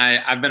 Yeah. And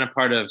I've been a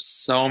part of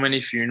so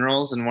many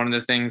funerals. And one of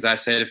the things I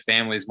say to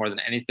families more than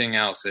anything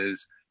else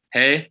is,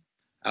 hey,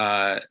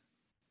 none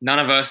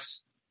of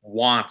us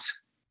want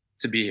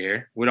to be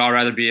here. We'd all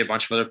rather be a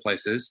bunch of other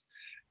places.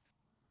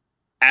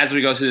 As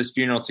we go through this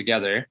funeral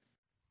together,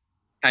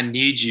 I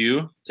need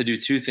you to do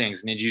two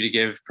things. I need you to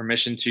give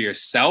permission to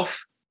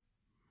yourself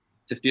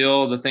to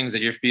feel the things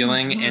that you're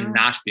feeling and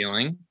not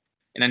feeling.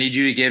 And I need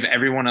you to give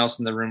everyone else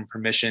in the room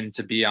permission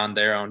to be on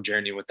their own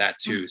journey with that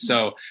too.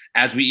 So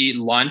as we eat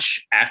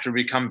lunch, after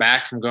we come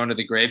back from going to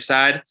the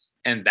graveside,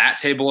 and that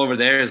table over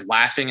there is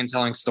laughing and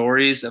telling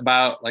stories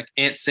about like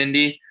Aunt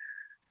Cindy,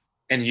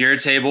 and your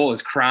table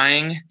is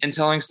crying and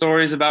telling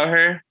stories about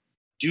her,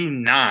 do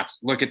not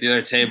look at the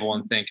other table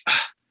and think,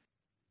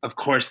 of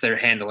course they're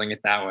handling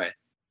it that way.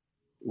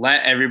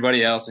 Let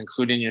everybody else,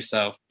 including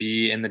yourself,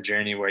 be in the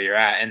journey where you're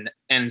at.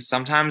 And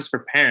sometimes for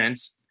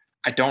parents,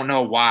 I don't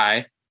know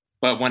why,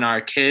 but when our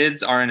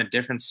kids are in a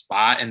different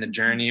spot in the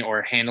journey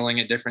or handling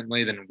it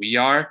differently than we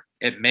are,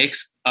 it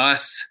makes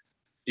us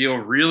feel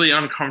really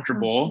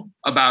uncomfortable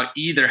about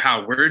either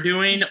how we're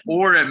doing,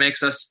 or it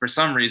makes us, for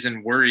some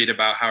reason, worried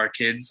about how our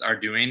kids are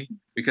doing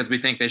because we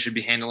think they should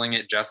be handling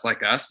it just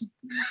like us.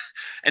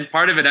 And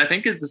part of it, I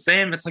think, is the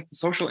same. It's like the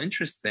social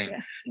interest thing.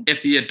 Yeah.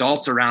 If the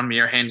adults around me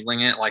are handling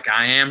it like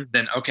I am,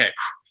 then okay,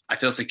 I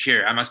feel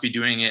secure. I must be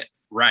doing it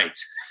right.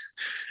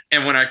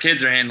 And when our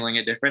kids are handling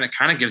it different, it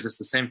kind of gives us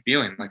the same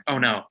feeling like, oh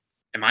no,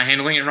 am I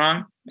handling it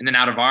wrong? And then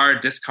out of our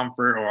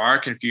discomfort or our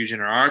confusion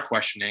or our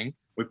questioning,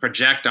 we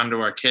project onto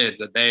our kids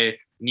that they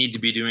need to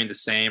be doing the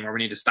same, or we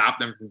need to stop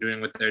them from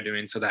doing what they're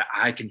doing so that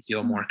I can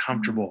feel more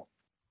comfortable,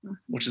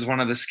 which is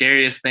one of the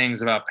scariest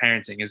things about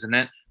parenting, isn't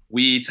it?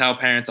 We tell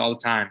parents all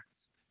the time,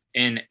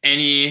 in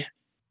any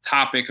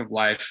topic of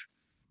life,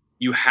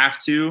 you have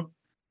to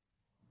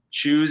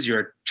choose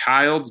your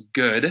child's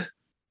good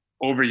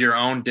over your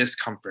own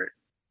discomfort.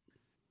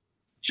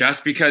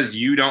 Just because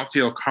you don't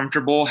feel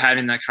comfortable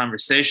having that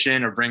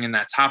conversation or bringing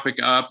that topic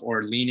up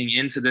or leaning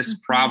into this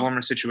problem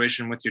or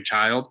situation with your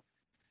child,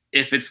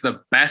 if it's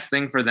the best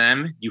thing for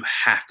them, you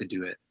have to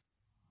do it.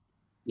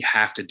 You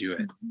have to do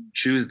it.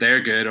 Choose their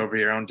good over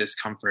your own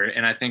discomfort.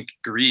 And I think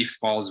grief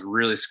falls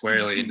really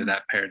squarely into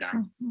that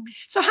paradigm.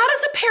 So how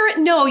does a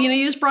parent know?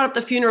 You just brought up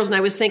the funerals, and I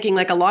was thinking,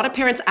 like, a lot of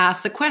parents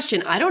ask the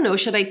question, I don't know,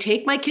 should I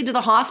take my kid to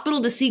the hospital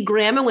to see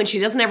grandma when she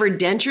doesn't have her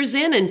dentures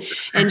in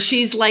and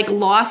she's like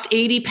lost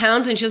 80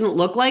 pounds and she doesn't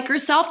look like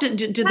herself? Do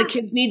the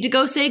kids need to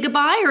go say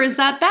goodbye, or is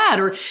that bad?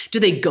 Or do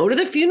they go to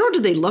the funeral? Do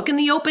they look in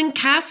the open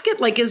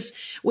casket? Like,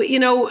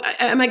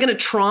 am I going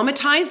to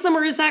traumatize them,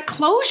 or is that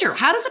closure?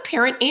 How does a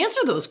parent answer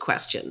those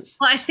questions?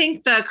 Well, I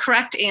think the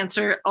correct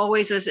answer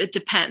always is it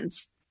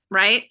depends,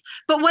 right?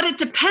 But what it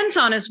depends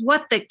on is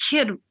what the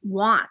kid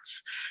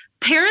wants.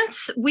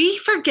 Parents, we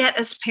forget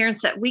as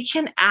parents that we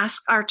can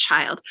ask our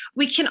child,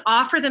 we can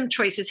offer them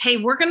choices. Hey,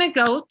 we're going to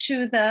go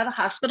to the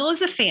hospital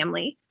as a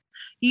family.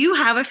 You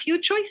have a few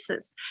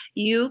choices.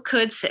 You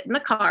could sit in the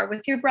car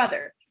with your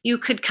brother. You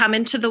could come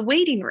into the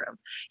waiting room.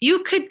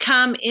 You could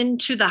come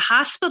into the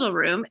hospital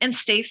room and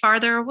stay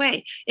farther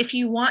away. If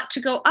you want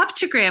to go up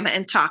to grandma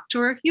and talk to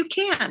her, you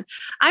can.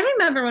 I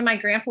remember when my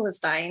grandpa was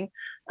dying,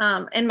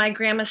 and my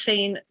grandma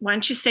saying, why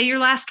don't you say your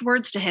last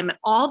words to him? And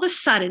all of a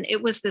sudden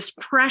it was this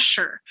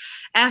pressure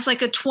as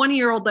like a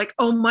 20-year-old, like,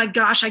 oh my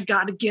gosh, I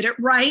got to get it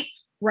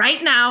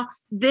right now.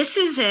 This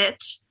is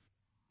it.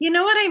 You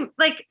know what I'm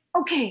like?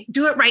 Okay,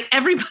 do it right.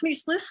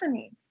 Everybody's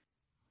listening.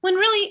 When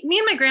really, me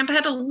and my grandpa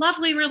had a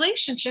lovely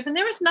relationship and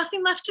there was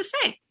nothing left to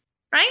say,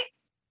 right?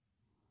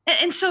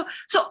 And so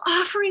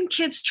offering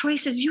kids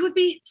choices, you would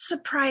be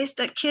surprised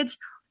that kids,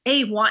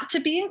 want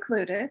to be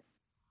included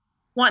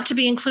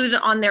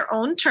on their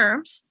own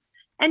terms,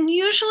 and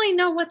usually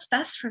know what's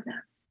best for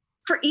them.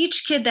 For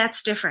each kid,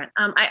 that's different.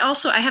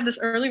 I have this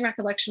early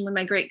recollection when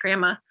my great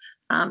grandma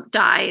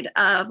died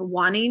of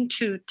wanting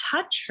to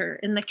touch her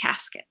in the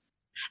casket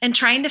and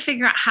trying to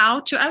figure out how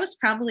to, I was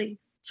probably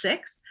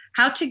 6,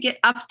 how to get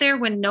up there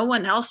when no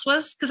one else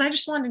was, because I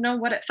just wanted to know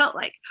what it felt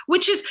like,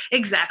 which is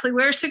exactly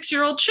where a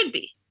 6-year-old should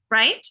be,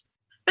 right?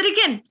 But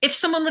again, if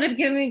someone would have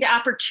given me the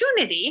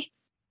opportunity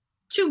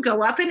to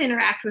go up and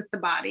interact with the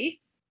body,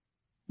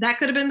 that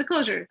could have been the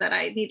closure that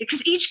I needed,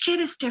 because each kid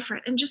is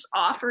different, and just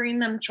offering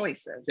them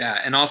choices. Yeah.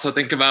 And also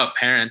think about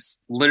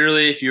parents.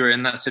 Literally, if you were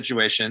in that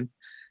situation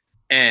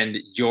and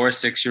your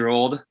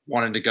 6-year-old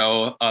wanted to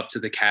go up to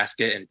the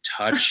casket and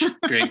touch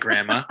great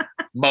grandma,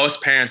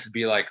 most parents would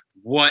be like,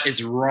 what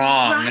is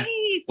wrong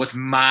with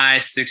my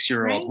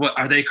 6-year-old? What,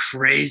 are they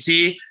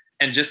crazy?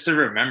 And just to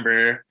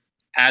remember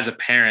as a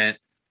parent,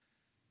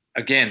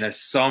 again, there's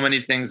so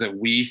many things that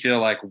we feel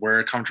like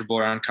we're comfortable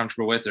or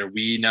uncomfortable with, or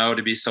we know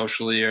to be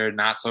socially or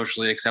not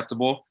socially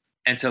acceptable.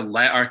 And to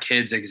let our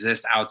kids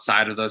exist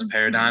outside of those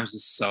paradigms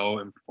is so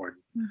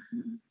important.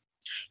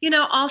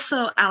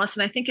 Also,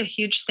 Allison, I think a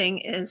huge thing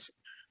is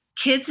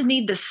kids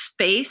need the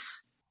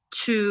space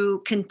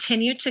to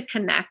continue to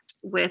connect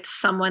with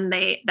someone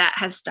that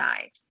has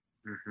died.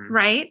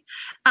 Right.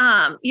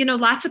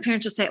 Lots of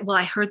parents will say, well,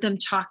 I heard them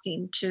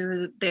talking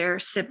to their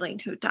sibling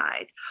who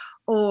died,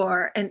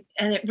 and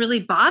it really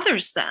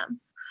bothers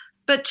them.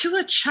 But to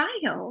a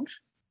child,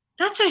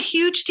 that's a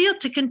huge deal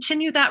to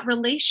continue that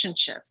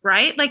relationship,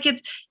 right? Like,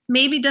 it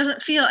maybe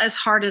doesn't feel as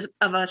hard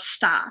of a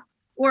stop.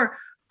 Or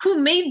who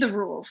made the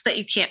rules that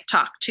you can't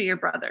talk to your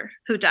brother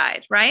who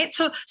died, right?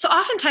 So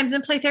oftentimes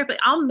in play therapy,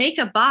 I'll make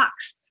a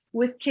box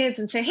with kids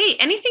and say, hey,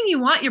 anything you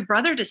want your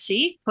brother to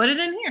see, put it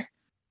in here.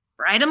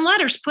 Write them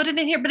letters, put it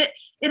in here. But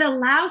it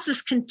allows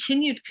this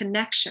continued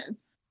connection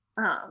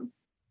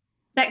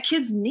that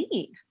kids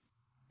need.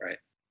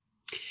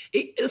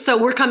 So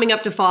we're coming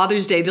up to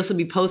Father's Day. This will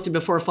be posted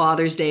before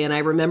Father's Day. And I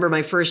remember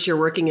my first year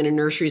working in a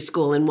nursery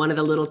school, and one of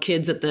the little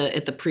kids at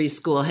the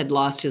preschool had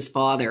lost his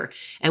father.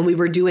 And we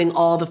were doing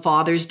all the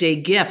Father's Day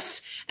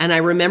gifts. And I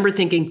remember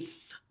thinking,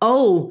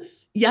 oh,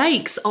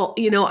 yikes. Oh,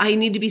 I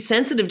need to be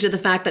sensitive to the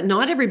fact that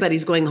not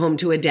everybody's going home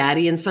to a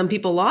daddy, and some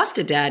people lost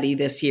a daddy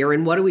this year.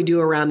 And what do we do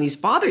around these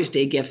Father's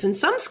Day gifts? And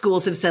some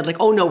schools have said, like,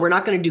 oh no, we're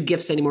not going to do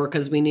gifts anymore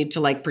because we need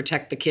to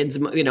protect the kids,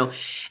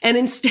 and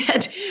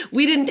instead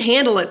we didn't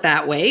handle it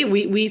that way.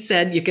 We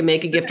said you can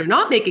make a gift or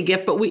not make a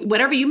gift, but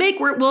whatever you make,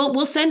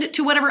 we'll send it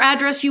to whatever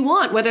address you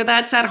want, whether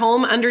that's at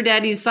home under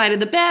daddy's side of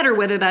the bed, or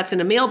whether that's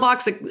in a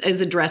mailbox as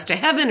addressed to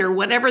heaven, or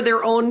whatever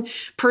their own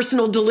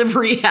personal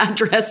delivery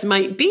address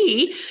might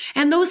be.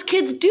 And those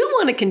kids do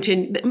want to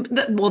continue.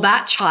 Well,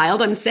 that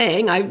child, I'm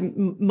saying, I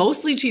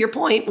mostly to your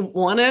point,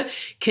 want to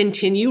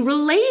continue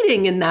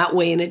relating in that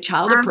way, in a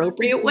child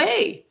appropriate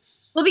way.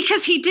 Well,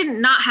 because he did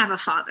not have a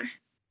father.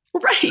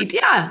 Right.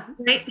 Yeah.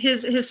 Right.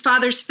 His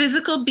father's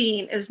physical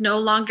being is no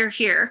longer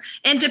here.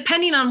 And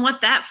depending on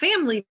what that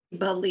family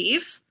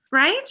believes,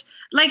 right?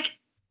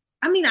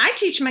 I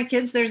teach my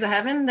kids there's a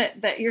heaven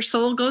that your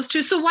soul goes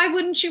to. So why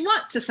wouldn't you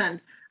want to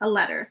send a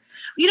letter?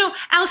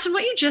 Allison,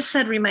 what you just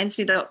said reminds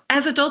me, though,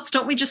 as adults,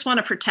 don't we just want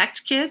to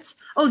protect kids?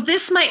 Oh,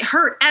 this might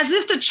hurt, as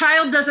if the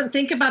child doesn't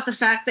think about the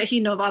fact that he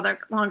no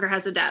longer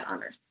has a dad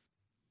on earth.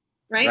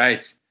 Right?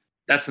 Right.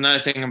 That's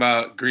another thing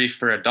about grief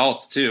for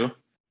adults, too.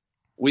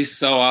 We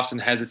so often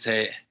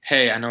hesitate.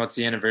 Hey, I know it's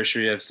the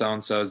anniversary of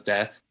so-and-so's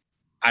death.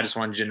 I just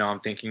wanted you to know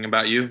I'm thinking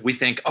about you. We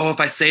think, oh, if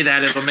I say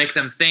that, it'll make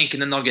them think,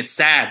 and then they'll get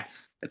sad.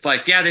 It's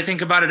like, yeah, they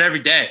think about it every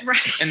day.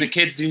 Right. And the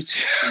kids do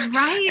too.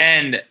 Right.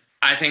 And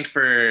I think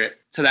to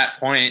that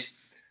point,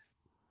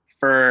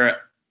 for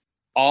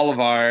all of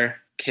our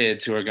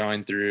kids who are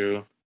going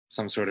through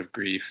some sort of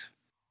grief,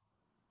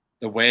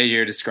 the way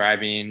you're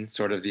describing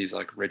sort of these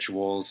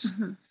rituals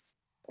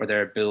or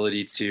their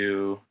ability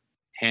to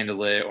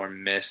handle it or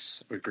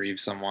miss or grieve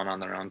someone on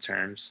their own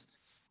terms,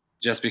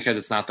 just because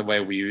it's not the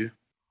way we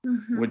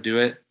would do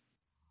it.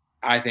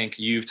 I think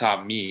you've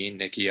taught me,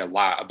 Nikki, a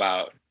lot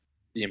about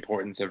the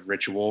importance of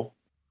ritual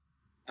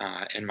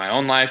in my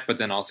own life, but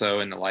then also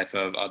in the life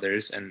of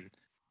others. And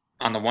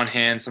on the one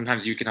hand,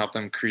 sometimes you can help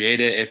them create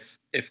it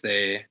if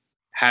they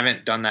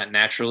haven't done that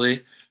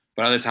naturally,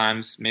 but other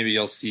times maybe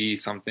you'll see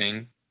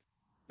something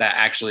that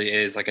actually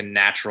is like a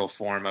natural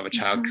form of a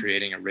child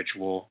creating a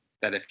ritual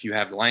that if you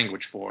have the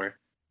language for,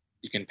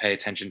 you can pay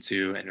attention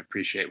to and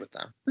appreciate with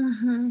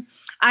them.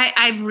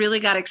 I really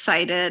got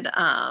excited,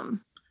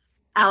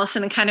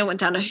 Allison, and kind of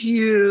went down a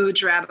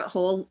huge rabbit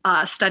hole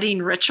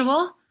studying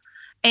ritual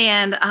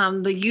and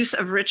the use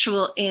of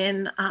ritual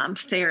in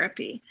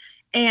therapy.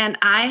 And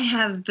I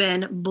have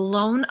been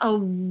blown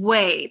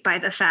away by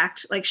the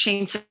fact, like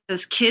Shane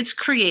says, kids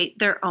create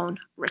their own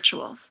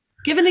rituals.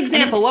 Give an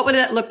example. What would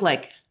it look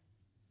like?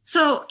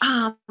 So,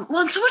 so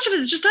much of it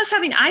is just us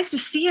having eyes to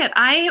see it.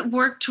 I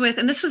worked with,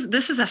 and this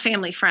is a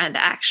family friend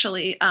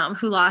actually,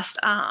 who lost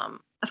a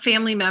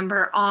family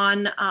member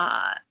on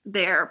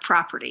their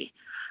property.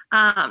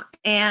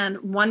 And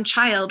one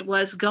child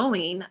was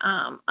going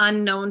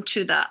unknown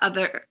to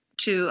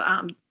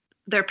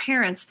their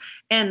parents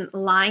and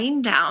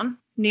lying down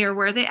near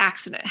where the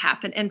accident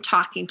happened and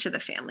talking to the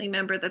family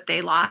member that they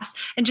lost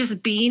and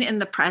just being in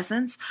the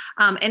presence.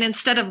 And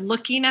instead of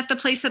looking at the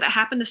place that it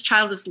happened, this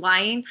child was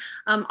lying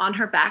on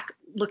her back,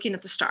 looking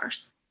at the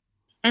stars.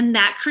 And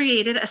that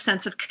created a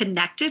sense of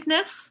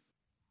connectedness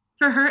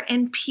for her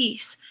and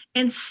peace,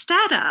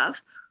 instead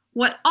of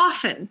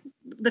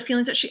the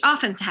feelings that she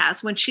often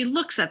has when she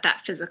looks at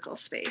that physical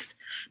space.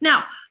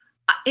 Now,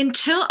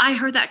 until I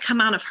heard that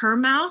come out of her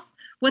mouth,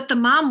 what the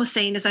mom was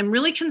saying is, I'm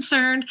really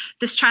concerned.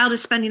 This child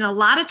is spending a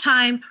lot of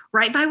time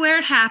right by where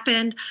it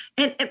happened.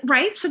 And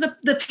right? So the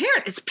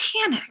parent is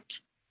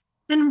panicked.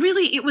 And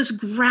really, it was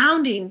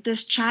grounding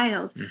this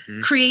child,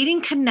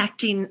 creating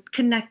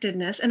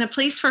connectedness, and a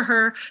place for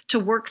her to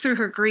work through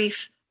her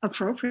grief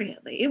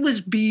appropriately. It was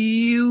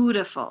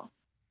beautiful.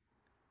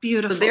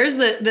 Beautiful. So there's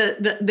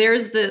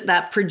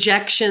that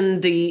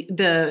projection,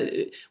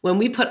 the when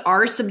we put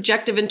our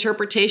subjective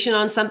interpretation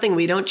on something,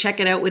 we don't check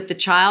it out with the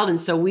child,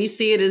 and so we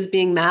see it as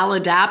being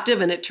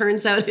maladaptive, and it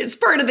turns out it's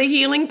part of the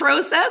healing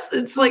process.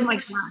 It's like, oh my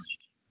gosh,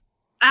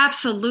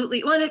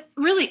 absolutely. Well, it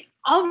really,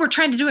 all we're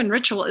trying to do in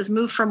ritual is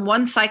move from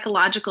one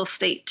psychological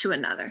state to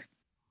another,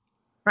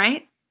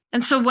 right?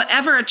 And so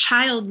whatever a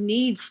child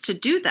needs to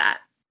do that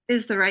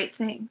is the right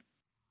thing.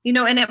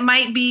 And it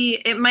might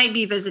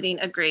be visiting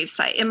a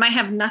gravesite. It might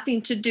have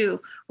nothing to do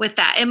with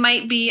that. It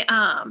might be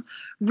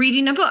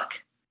reading a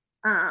book,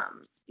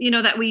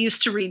 that we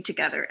used to read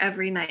together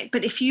every night.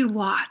 But if you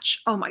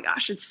watch, oh my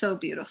gosh, it's so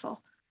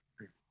beautiful.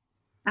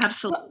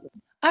 Absolutely.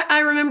 I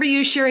remember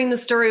you sharing the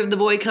story of the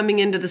boy coming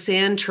into the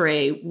sand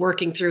tray,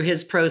 working through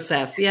his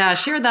process. Yeah,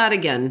 share that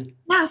again.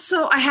 Yeah,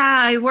 so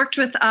I worked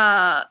with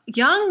a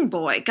young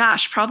boy,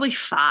 probably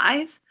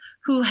 5,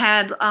 who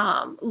had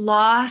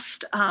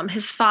lost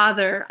his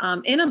father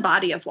in a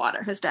body of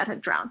water. His dad had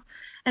drowned.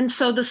 And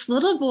so this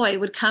little boy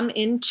would come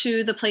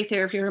into the play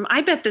therapy room.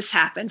 I bet this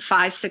happened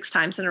 5-6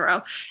 times in a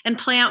row, and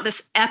play out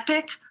this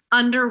epic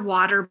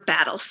underwater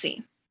battle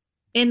scene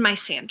in my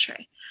sand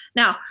tray.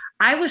 Now,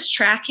 I was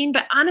tracking,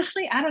 but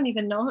honestly, I don't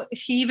even know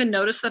if he even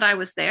noticed that I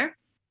was there.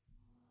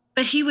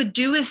 But he would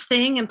do his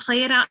thing and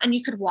play it out, and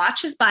you could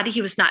watch his body.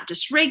 He was not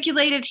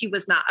dysregulated. He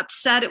was not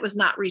upset. It was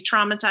not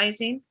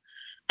re-traumatizing.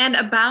 And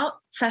about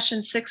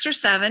session 6 or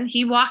 7,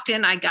 he walked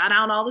in. I got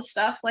out all the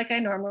stuff like I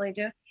normally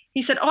do.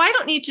 He said, I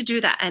don't need to do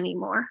that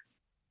anymore.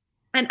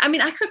 And I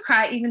mean, I could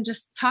cry even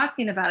just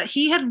talking about it.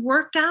 He had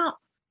worked out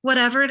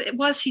whatever it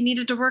was he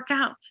needed to work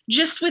out,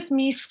 just with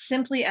me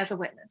simply as a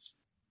witness.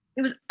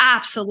 It was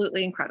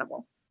absolutely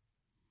incredible.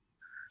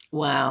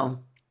 Wow.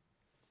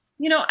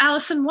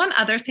 Allison, one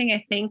other thing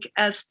I think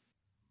as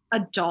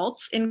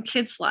adults in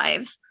kids'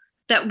 lives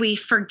that we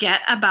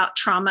forget about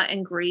trauma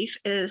and grief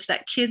is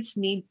that kids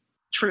need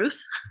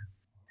truth.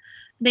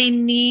 They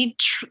need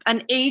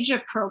an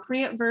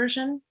age-appropriate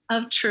version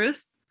of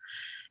truth.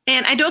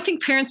 And I don't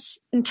think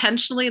parents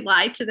intentionally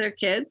lie to their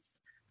kids,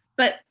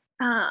 but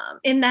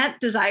in that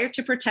desire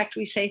to protect,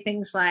 we say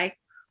things like,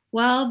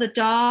 well, the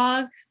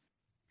dog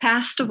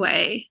passed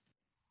away,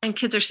 and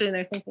kids are sitting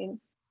there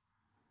thinking,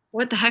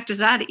 what the heck does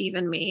that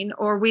even mean?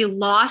 Or we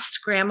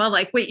lost grandma.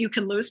 Like, wait, you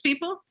can lose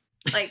people?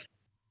 Like,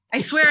 I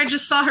swear I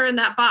just saw her in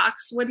that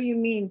box. What do you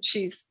mean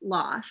she's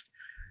lost?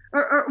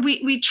 Or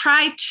we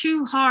try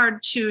too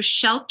hard to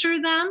shelter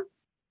them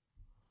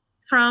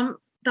from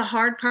the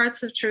hard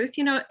parts of truth.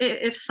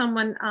 If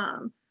someone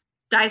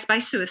dies by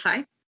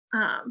suicide,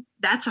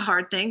 that's a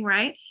hard thing,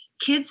 right?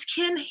 Kids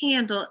can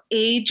handle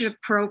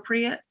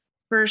age-appropriate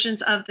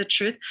versions of the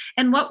truth.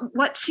 And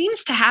what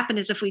seems to happen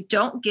is if we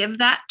don't give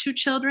that to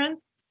children,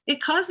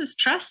 it causes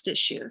trust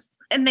issues.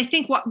 And they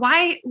think,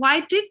 why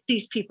did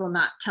these people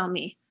not tell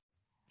me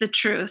the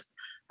truth?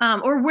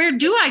 Or where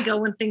do I go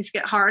when things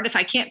get hard if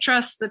I can't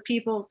trust the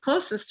people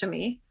closest to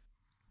me?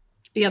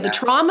 Yeah, the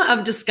trauma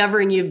of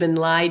discovering you've been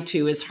lied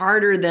to is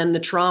harder than the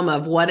trauma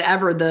of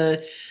whatever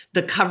the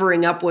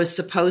covering up was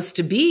supposed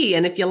to be.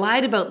 And if you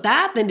lied about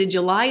that, then did you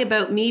lie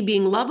about me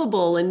being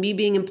lovable and me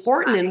being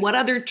important? And what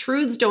other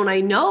truths don't I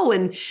know?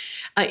 And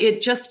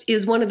it just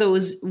is one of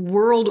those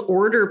world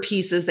order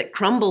pieces that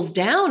crumbles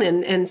down.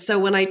 And so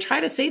when I try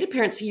to say to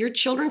parents, your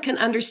children can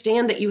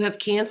understand that you have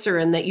cancer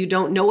and that you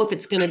don't know if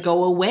it's going to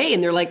go away.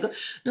 And they're like,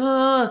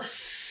 no.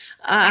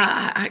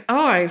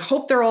 I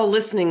hope they're all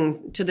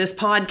listening to this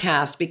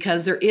podcast,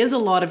 because there is a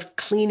lot of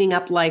cleaning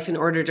up life in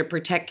order to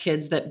protect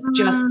kids that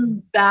just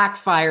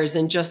backfires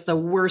in just the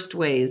worst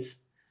ways.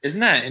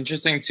 Isn't that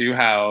interesting too,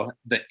 how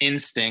the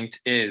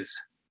instinct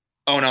is,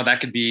 oh no,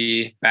 that could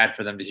be bad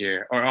for them to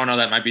hear, or oh no,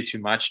 that might be too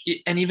much.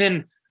 And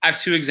even I have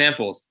 2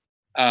 examples.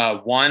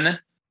 One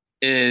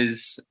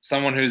is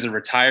someone who's a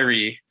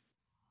retiree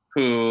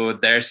who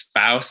their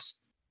spouse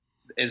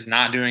is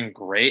not doing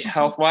great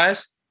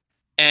health-wise.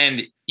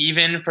 And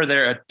even for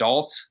their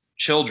adult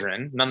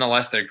children,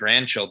 nonetheless, their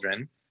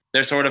grandchildren,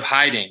 they're sort of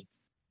hiding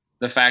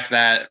the fact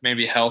that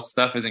maybe health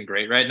stuff isn't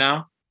great right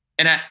now.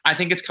 And I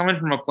think it's coming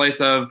from a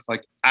place of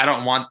like, I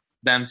don't want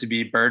them to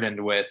be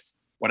burdened with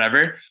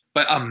whatever,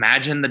 but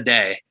imagine the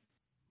day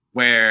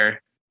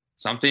where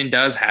something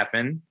does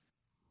happen.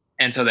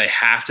 And so they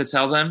have to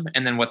tell them.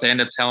 And then what they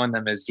end up telling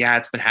them is, yeah,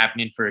 it's been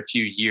happening for a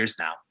few years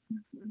now.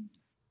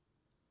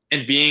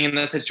 and being in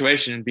that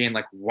situation and being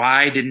like,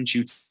 why didn't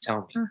you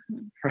tell me?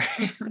 Right?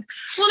 Well, and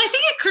I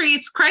think it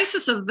creates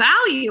crisis of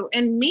value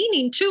and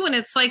meaning too. And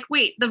it's like,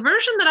 wait, the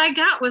version that I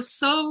got was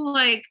so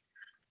like,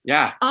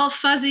 all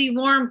fuzzy,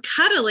 warm,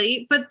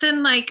 cuddly. But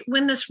then like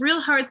when this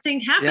real hard thing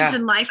happens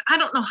in life, I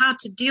don't know how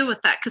to deal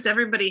with that because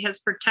everybody has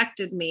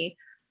protected me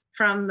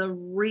from the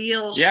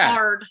real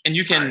hard. And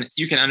you can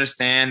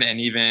understand and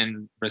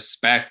even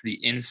respect the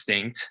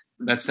instinct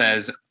that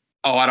says,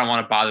 oh, I don't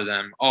want to bother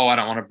them. Oh, I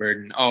don't want to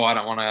burden. Oh, I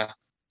don't want to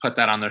put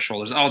that on their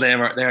shoulders. Oh, they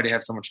already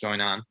have so much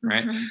going on.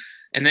 Right.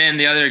 And then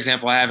the other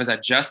example I have is I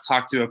just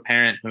talked to a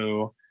parent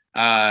who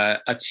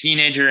a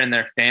teenager in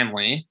their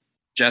family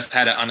just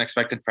had an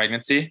unexpected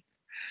pregnancy.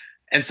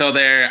 And so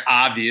they're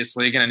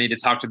obviously going to need to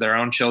talk to their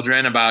own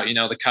children about, you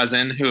know, the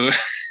cousin who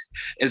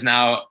is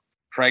now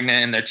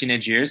pregnant in their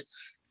teenage years.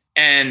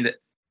 And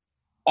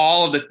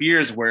all of the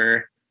fears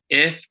were,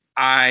 if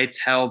I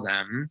tell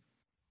them,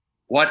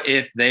 what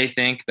if they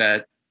think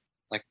that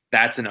like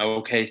that's an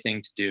okay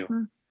thing to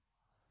do?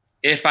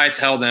 If I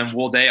tell them,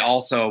 will they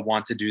also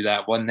want to do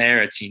that when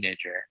they're a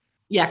teenager?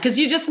 Yeah, because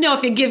you just know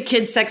if you give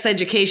kids sex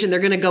education, they're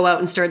going to go out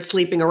and start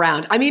sleeping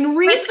around. I mean,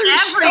 research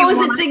shows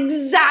it's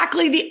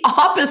exactly the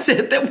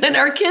opposite, that when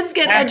our kids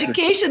get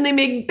education, they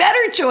make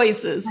better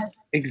choices.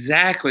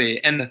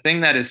 Exactly. And the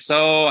thing that is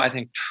so, I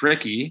think,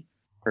 tricky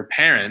for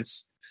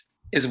parents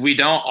is we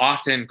don't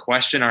often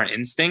question our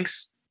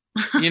instincts.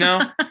 You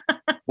know,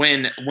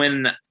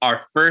 when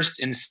our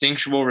first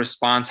instinctual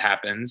response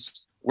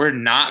happens, we're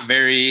not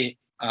very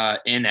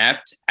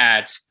inept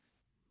at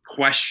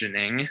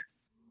questioning.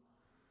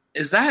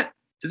 Is that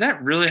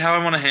really how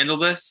I want to handle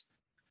this?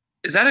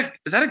 Is that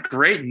a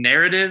great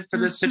narrative for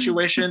this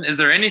situation? Is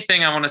there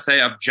anything I want to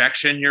say,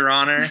 objection, Your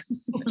Honor,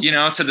 you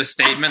know, to the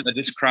statement that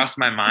just crossed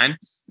my mind?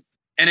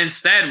 And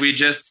instead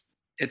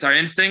it's our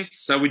instinct.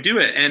 So we do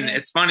it. And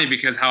it's funny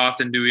because how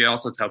often do we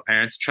also tell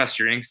parents, trust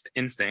your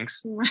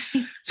instincts?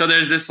 Right. So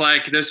there's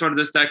sort of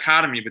this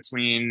dichotomy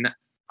between,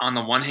 on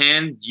the one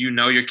hand, you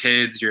know your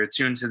kids, you're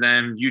attuned to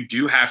them. You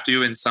do have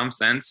to, in some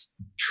sense,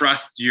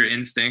 trust your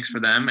instincts for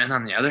them. And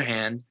on the other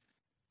hand,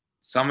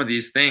 some of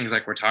these things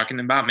like we're talking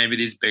about, maybe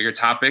these bigger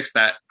topics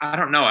that, I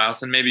don't know,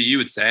 Allison, maybe you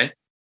would say,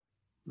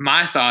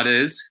 my thought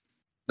is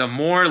the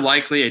more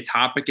likely a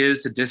topic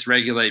is to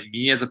dysregulate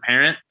me as a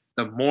parent,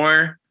 the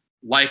more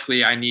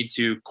likely I need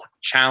to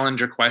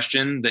challenge or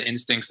question the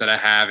instincts that I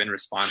have in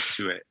response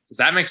to it. Does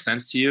that make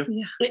sense to you?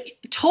 Yeah,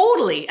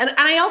 totally. And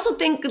I also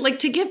think like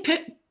to give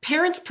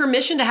parents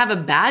permission to have a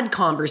bad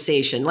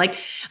conversation. Like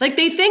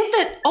they think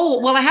that,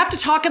 oh, well, I have to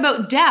talk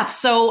about death.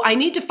 So I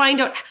need to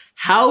find out,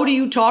 how do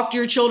you talk to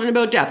your children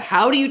about death?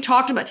 How do you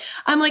talk to them?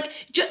 I'm like,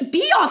 just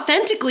be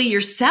authentically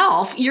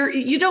yourself.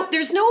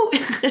 There's no,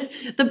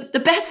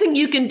 the best thing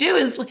you can do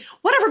is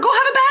whatever, go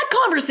have a bad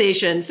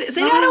conversation.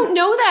 Say, I don't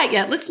know that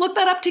yet. Let's look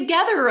that up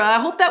together. I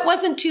hope that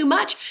wasn't too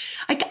much.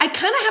 I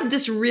kind of have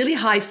this really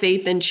high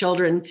faith in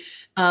children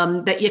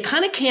that you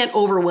kind of can't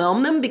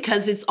overwhelm them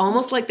because it's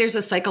almost like there's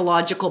a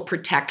psychological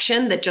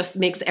protection that just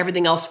makes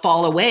everything else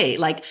fall away.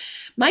 Like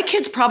my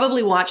kids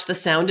probably watch The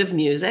Sound of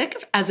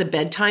Music as a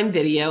bedtime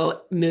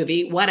video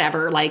movie,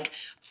 whatever, like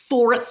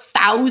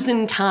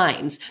 4,000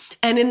 times.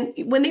 And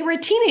when they were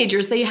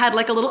teenagers, they had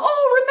like a little,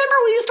 remember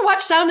we used to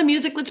watch Sound of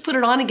Music? Let's put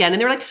it on again.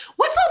 And they're like,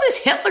 what's all this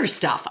Hitler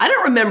stuff? I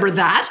don't remember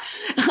that.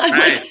 I'm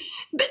like,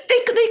 but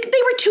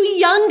they were too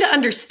young to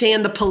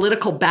understand the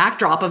political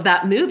backdrop of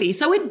that movie.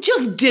 So it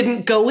just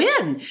didn't go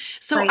in.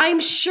 So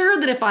I'm sure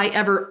that if I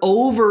ever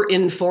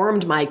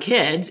over-informed my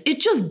kids, it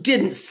just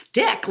didn't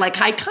stick. Like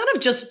I kind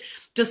of just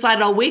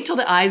decided I'll wait till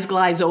the eyes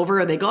glaze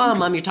over or they go, oh,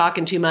 Mom, you're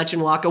talking too much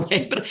and walk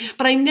away. But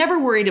I never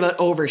worried about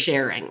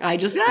oversharing. I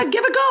just,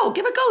 give a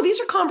go.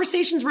 These are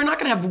conversations we're not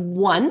going to have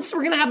once.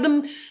 We're going to have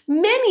them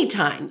many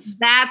times.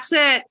 That's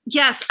it.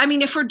 Yes. I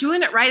mean, if we're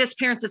doing it right as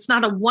parents, it's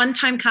not a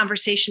one-time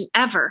conversation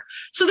ever.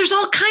 So there's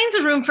all kinds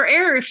of room for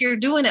error if you're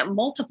doing it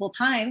multiple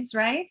times,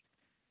 right?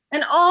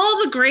 And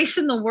all the grace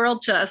in the world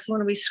to us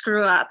when we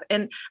screw up.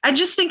 And I'm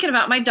just thinking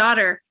about my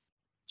daughter.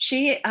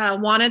 She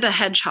wanted a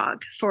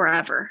hedgehog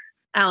forever.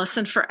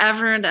 Allison,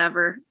 forever and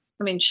ever.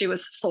 I mean, she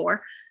was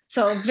 4.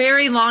 So a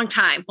very long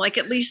time, like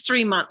at least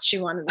 3 months she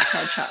wanted this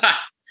hedgehog.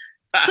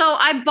 So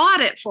I bought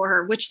it for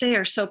her, which they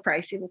are so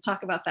pricey. We'll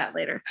talk about that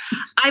later.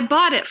 I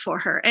bought it for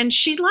her and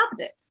she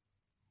loved it.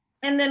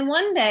 And then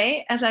one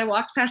day, as I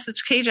walked past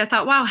its cage, I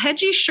thought, wow,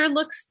 Hedgie sure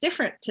looks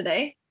different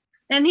today.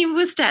 And he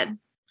was dead.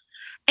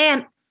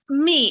 And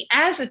me,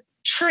 as a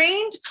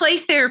trained play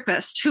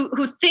therapist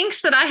who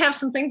thinks that I have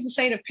some things to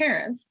say to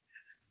parents,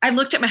 I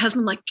looked at my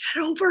husband like,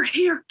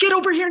 get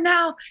over here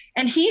now.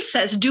 And he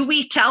says, do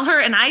we tell her?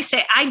 And I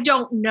say, I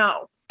don't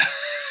know.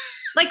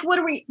 Like,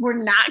 we're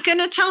not going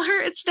to tell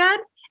her it's dead.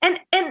 And,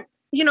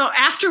 you know,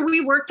 after we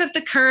worked up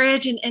the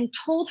courage and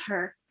told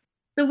her,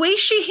 the way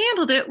she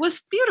handled it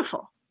was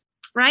beautiful.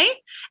 Right.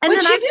 And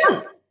what'd she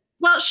do?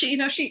 Well,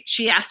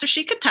 she asked if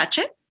she could touch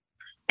it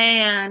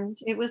and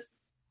it was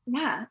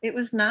Yeah, it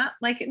was not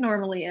like it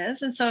normally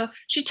is. And so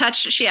she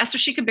asked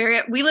if she could bury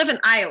it. We live in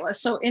Iowa.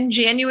 So in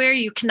January,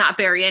 you cannot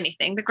bury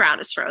anything. The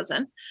ground is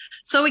frozen.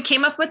 So we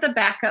came up with a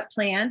backup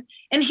plan.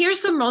 And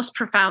here's the most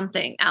profound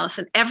thing,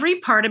 Allison.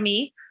 Every part of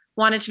me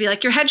wanted to be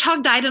like, your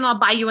hedgehog died and I'll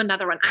buy you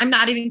another one. I'm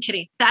not even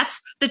kidding.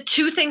 That's the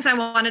two things I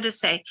wanted to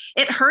say.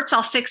 It hurts.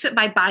 I'll fix it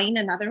by buying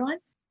another one.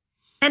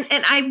 And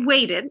I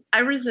waited. I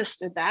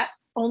resisted that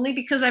only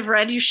because I've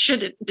read you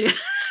shouldn't do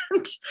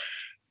that.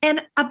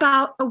 And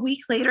about a week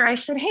later, I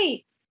said,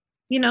 hey,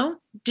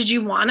 did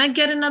you want to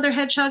get another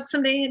hedgehog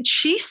someday? And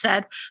she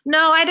said,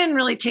 no, I didn't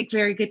really take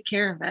very good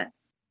care of it.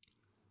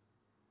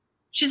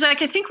 She's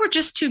like, I think we're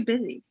just too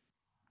busy.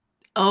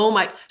 Oh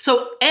my.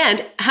 So,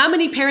 and how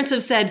many parents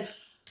have said,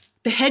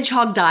 the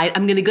hedgehog died.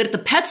 I'm going to go to the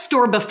pet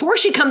store before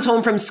she comes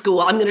home from school.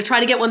 I'm going to try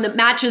to get one that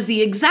matches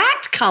the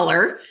exact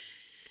color.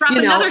 Drop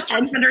another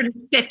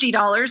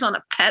 $350 on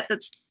a pet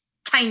that's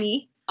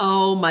tiny.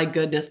 Oh my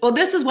goodness. Well,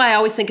 this is why I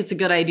always think it's a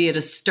good idea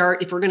to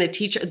start. If we're going to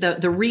teach,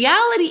 the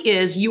reality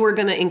is you are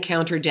going to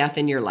encounter death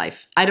in your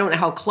life. I don't know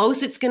how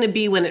close it's going to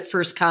be when it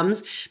first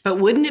comes, but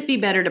wouldn't it be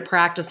better to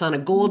practice on a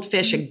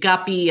goldfish, a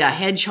guppy, a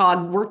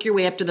hedgehog, work your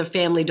way up to the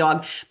family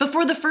dog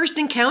before the first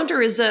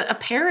encounter is a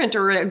parent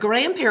or a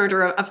grandparent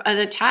or an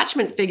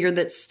attachment figure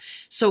that's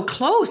so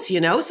close,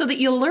 so that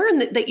you learn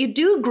that you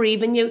do grieve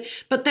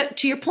but that,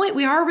 to your point,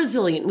 we are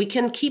resilient. We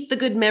can keep the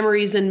good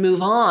memories and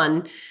move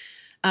on.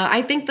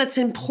 I think that's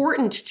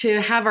important to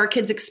have our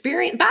kids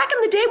experience. Back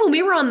in the day when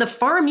we were on the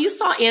farm, you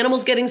saw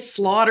animals getting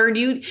slaughtered.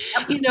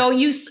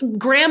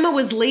 Grandma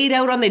was laid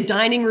out on the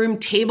dining room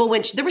table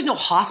there was no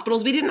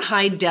hospitals. We didn't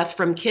hide death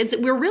from kids.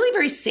 We're really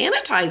very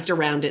sanitized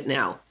around it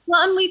now.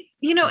 Well, and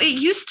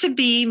it used to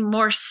be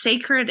more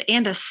sacred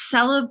and a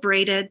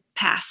celebrated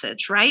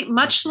passage, right?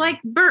 Much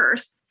like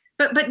birth,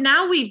 but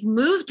now we've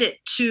moved it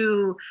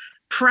to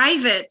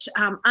private,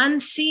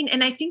 unseen,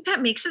 and I think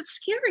that makes it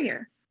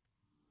scarier.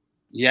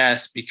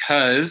 Yes,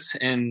 because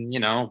in,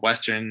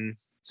 Western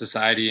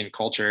society and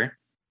culture,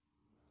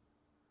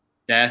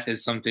 death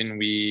is something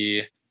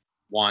we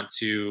want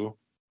to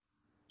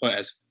put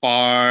as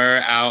far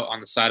out on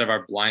the side of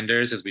our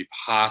blinders as we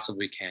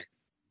possibly can.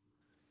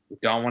 We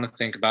don't want to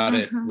think about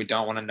it. We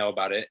don't want to know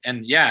about it.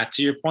 And yeah,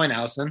 to your point,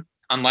 Allison,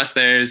 unless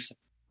there's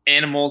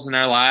animals in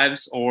our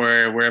lives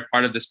or we're a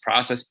part of this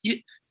process,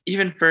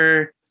 even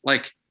for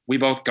we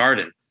both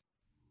garden,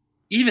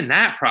 even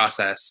that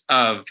process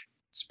of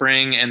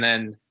spring and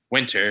then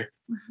winter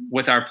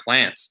with our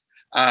plants.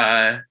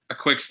 A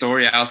quick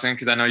story, Allison,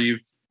 because I know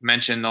you've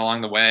mentioned along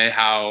the way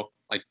how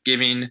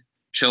giving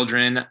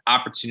children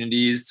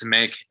opportunities to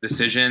make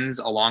decisions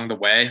along the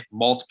way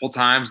multiple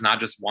times,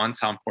 not just once,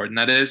 how important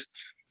that is.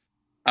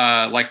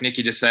 Like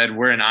Nikki just said,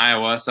 we're in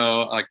Iowa.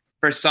 So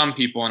for some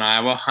people in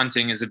Iowa,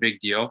 hunting is a big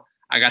deal.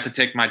 I got to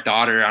take my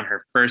daughter on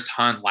her first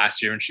hunt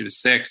last year when she was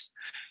 6.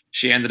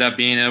 She ended up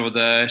being able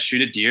to shoot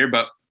a deer.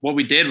 But what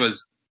we did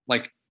was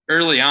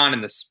early on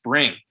in the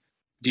spring,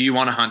 do you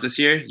want to hunt this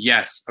year?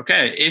 Yes.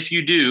 Okay. If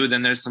you do,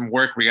 then there's some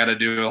work we got to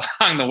do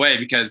along the way,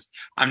 because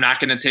I'm not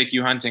going to take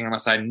you hunting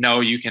unless I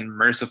know you can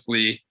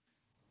mercifully,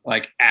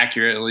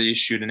 accurately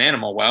shoot an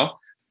animal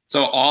well.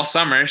 So all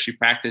summer she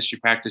practiced.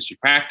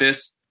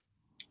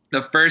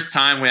 The first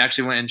time we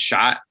actually went and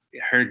shot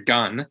her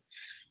gun,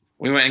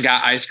 we went and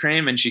got ice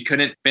cream and she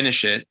couldn't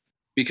finish it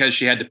because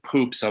she had to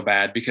poop so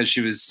bad because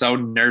she was so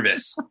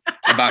nervous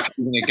about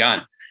shooting a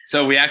gun.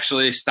 So we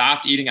actually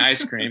stopped eating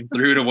ice cream,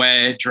 threw it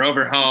away, drove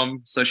her home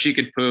so she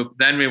could poop.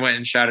 Then we went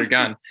and shot her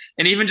gun.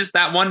 And even just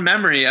that one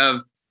memory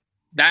of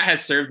that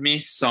has served me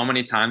so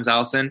many times,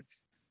 Allison.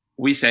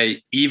 We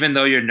say, even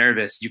though you're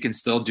nervous, you can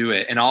still do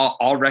it. And I'll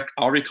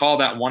recall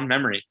that one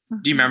memory.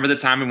 Do you remember the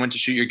time we went to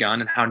shoot your gun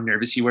and how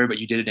nervous you were, but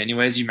you did it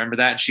anyways? You remember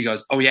that? And she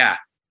goes, oh yeah.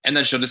 And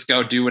then she'll just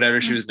go do whatever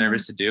she was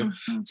nervous to do.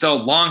 So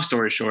long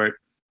story short,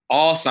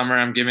 all summer,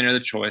 I'm giving her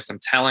the choice. I'm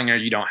telling her,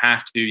 you don't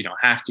have to. You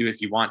don't have to.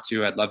 If you want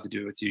to, I'd love to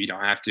do it with you. You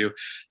don't have to.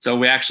 So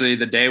we actually,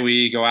 the day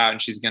we go out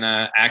and she's going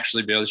to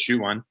actually be able to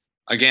shoot one,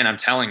 again, I'm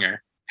telling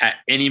her at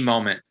any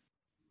moment,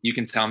 you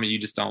can tell me you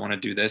just don't want to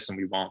do this and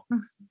we won't.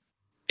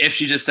 If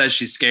she just says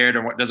she's scared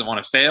or doesn't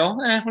want to fail,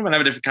 we're going to have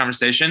a different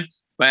conversation.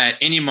 But at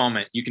any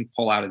moment, you can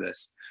pull out of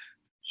this.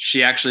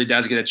 She actually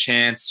does get a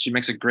chance. She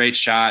makes a great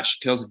shot. She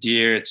kills a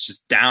deer. It's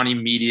just down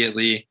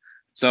immediately.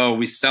 So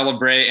we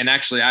celebrate, and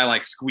actually I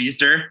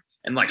squeezed her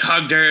and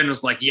hugged her and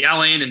was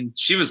yelling, and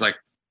she was like,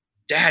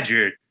 Dad,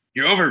 you're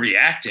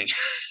overreacting.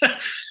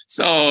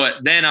 So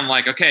then I'm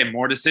like, okay,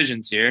 more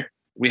decisions here.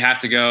 We have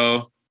to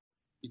go,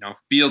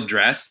 field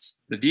dress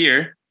the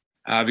deer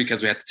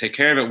because we have to take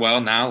care of it well.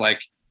 Now,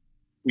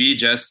 we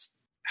just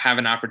have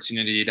an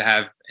opportunity to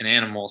have an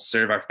animal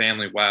serve our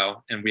family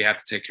well, and we have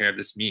to take care of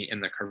this meat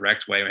in the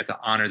correct way. We have to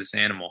honor this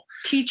animal.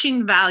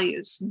 Teaching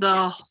values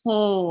the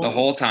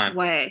whole time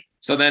way.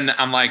 So then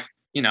I'm like,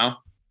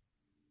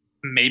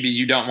 maybe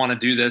you don't want to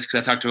do this,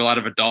 because I talk to a lot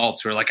of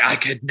adults who are like, I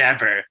could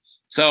never.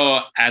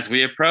 So as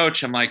we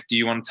approach, I'm like, do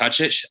you want to touch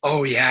it?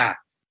 Oh, yeah.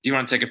 Do you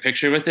want to take a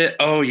picture with it?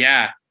 Oh,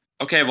 yeah.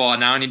 Okay, well,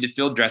 now I need to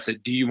field dress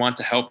it. Do you want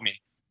to help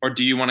me? Or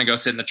do you want to go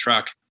sit in the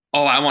truck?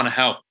 Oh, I want to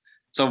help.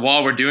 So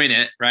while we're doing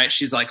it, right,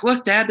 she's like,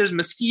 look, Dad, there's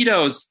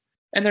mosquitoes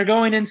and they're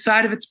going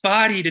inside of its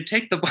body to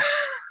take the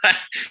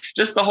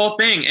just the whole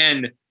thing.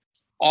 And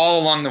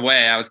all along the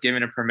way, I was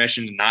giving her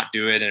permission to not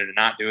do it and to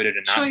not do it and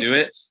to not do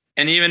it.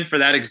 And even for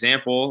that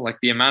example, like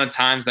the amount of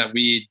times that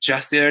we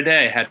just the other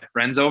day had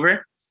friends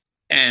over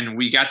and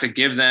we got to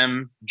give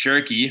them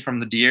jerky from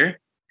the deer,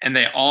 and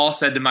they all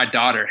said to my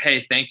daughter,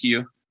 hey, thank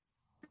you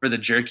for the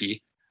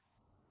jerky.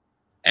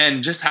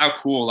 And just how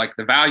cool, like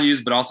the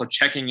values, but also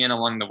checking in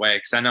along the way.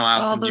 Because I know,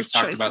 Allison, you've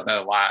talked about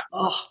that a lot.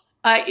 Oh,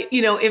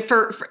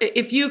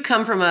 if you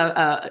come from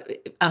a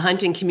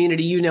hunting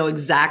community, you know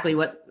exactly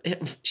what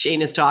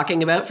Shane is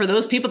talking about. For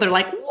those people, they're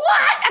like,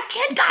 what? A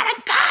kid got a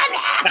gun?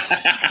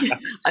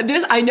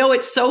 This, I know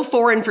it's so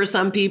foreign for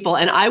some people.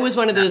 And I was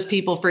one of those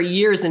people for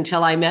years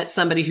until I met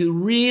somebody who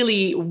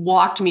really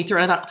walked me through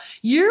it. I thought,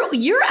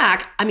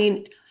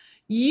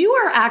 you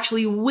are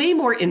actually way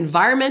more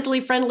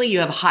environmentally friendly. You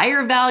have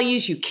higher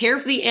values. You care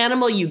for the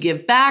animal. You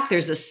give back.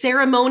 There's a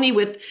ceremony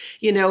with,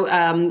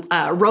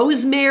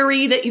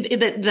 rosemary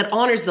that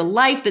honors the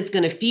life that's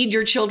going to feed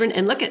your children.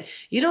 And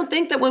you don't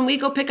think that when we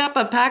go pick up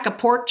a pack of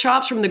pork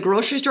chops from the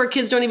grocery store,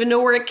 kids don't even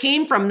know where it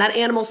came from. That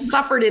animal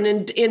suffered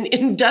in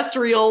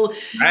industrial,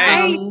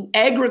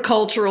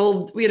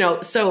 agricultural,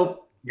 so.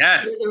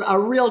 Yes. A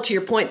real, to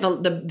your point,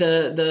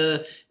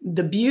 the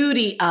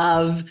beauty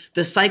of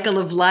the cycle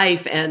of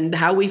life and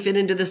how we fit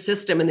into the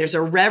system. And there's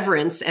a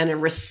reverence and a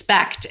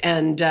respect.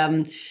 And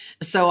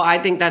so I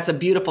think that's a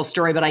beautiful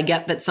story, but I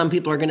get that some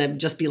people are going to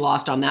just be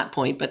lost on that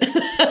point, but,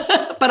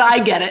 but I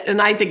get it.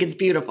 And I think it's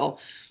beautiful.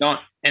 And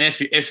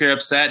if you're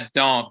upset,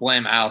 don't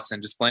blame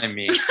Allison, just blame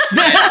me. You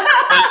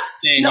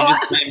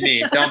just blame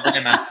me. Don't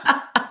blame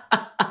Allison.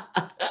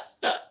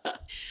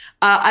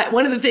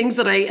 One of the things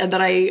that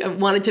I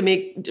wanted to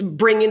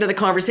bring into the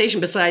conversation,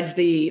 besides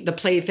the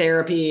play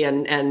therapy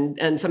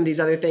and some of these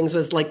other things,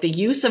 was like the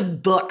use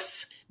of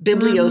books,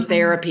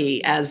 bibliotherapy,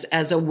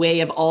 as a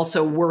way of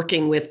also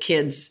working with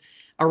kids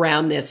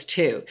around this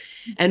too.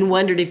 And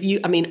wondered if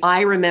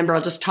I remember,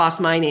 I'll just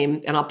toss my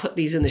name and I'll put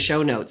these in the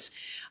show notes.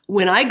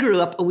 When I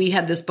grew up, we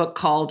had this book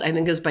called, I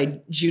think it was by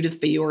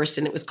Judith Viorst,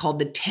 and it was called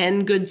The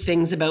 10 Good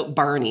Things About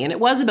Barney. And it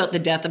was about the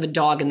death of a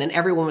dog. And then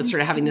everyone was sort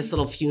of having this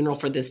little funeral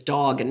for this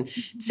dog and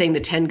saying the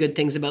 10 good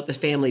things about this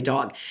family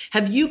dog.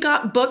 Have you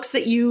got books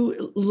that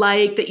you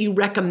like, that you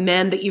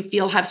recommend, that you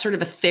feel have sort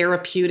of a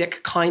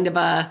therapeutic kind of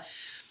a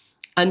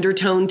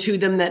undertone to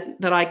them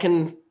that I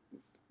can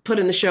put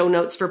in the show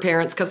notes for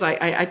parents? Because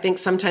I think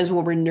sometimes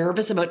when we're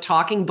nervous about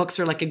talking, books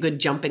are like a good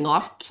jumping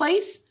off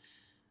place.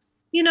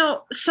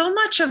 So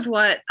much of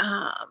what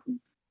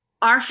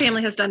our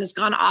family has done is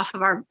gone off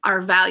of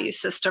our value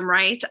system,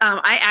 right?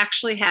 I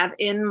actually have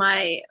in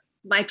my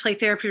play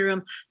therapy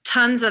room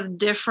tons of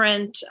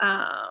different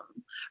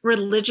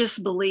religious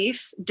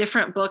beliefs,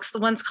 different books. The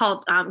one's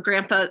called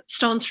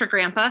Stones for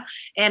Grandpa,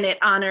 and it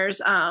honors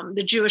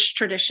the Jewish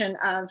tradition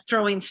of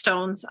throwing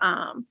stones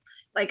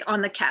like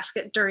on the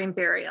casket during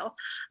burial.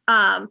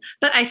 But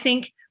I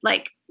think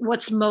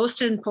what's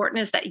most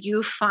important is that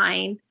you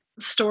find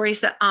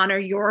stories that honor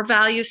your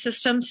value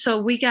system. So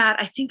we got,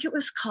 I think it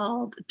was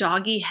called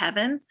Doggy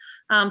Heaven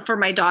for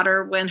my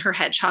daughter when her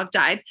hedgehog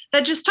died,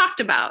 that just talked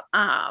about,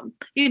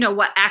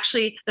 what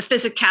actually the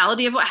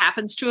physicality of what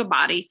happens to a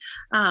body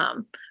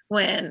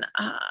when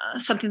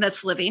something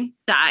that's living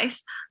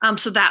dies.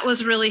 So that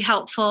was really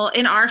helpful.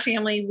 In our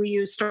family, we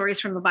use stories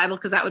from the Bible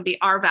because that would be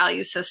our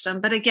value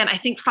system. But again, I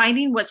think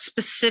finding what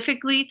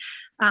specifically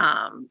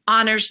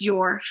honors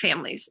your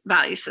family's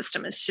value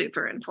system is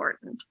super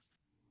important.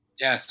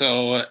 Yeah.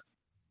 So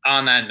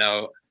on that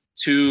note,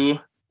 2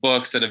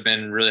 books that have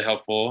been really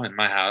helpful in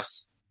my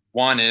house.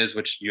 One is,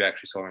 which you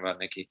actually told me about,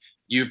 Nikki,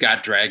 You've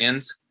Got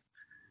Dragons.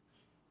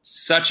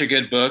 Such a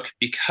good book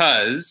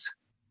because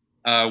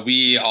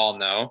we all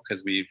know,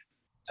 because we've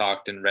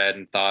talked and read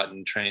and thought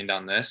and trained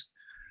on this,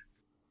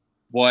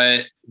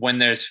 when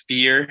there's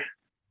fear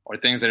or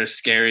things that are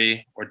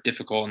scary or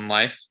difficult in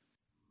life,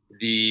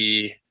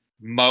 the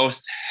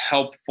most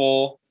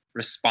helpful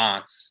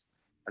response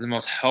or the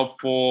most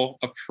helpful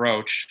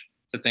approach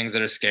to things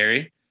that are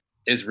scary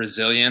is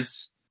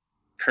resilience,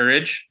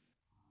 courage,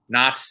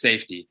 not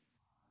safety.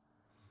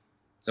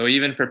 So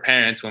even for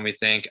parents, when we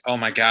think, oh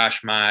my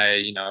gosh,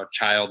 my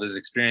child is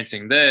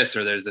experiencing this,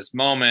 or there's this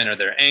moment, or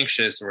they're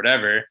anxious or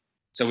whatever,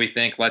 so we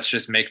think, let's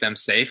just make them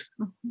safe.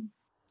 Mm-hmm.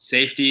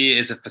 Safety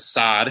is a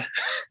facade.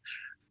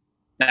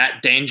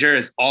 That danger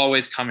is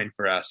always coming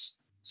for us.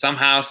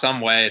 Somehow, some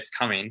way it's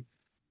coming.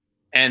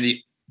 And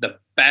the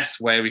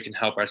best way we can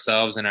help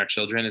ourselves and our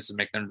children is to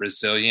make them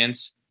resilient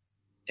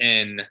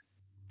in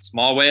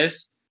small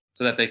ways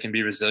so that they can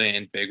be resilient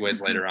in big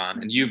ways later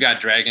on. And You've Got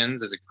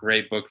Dragons is a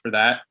great book for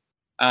that.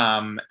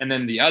 And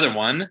then the other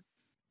one,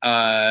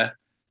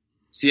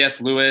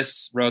 C.S.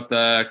 Lewis wrote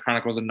the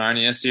Chronicles of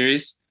Narnia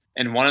series.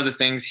 And one of the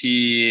things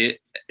he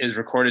is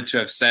recorded to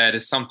have said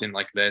is something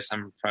like this.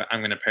 I'm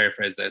going to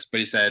paraphrase this, but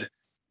he said,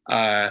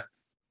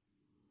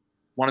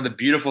 one of the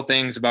beautiful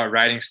things about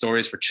writing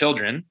stories for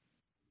children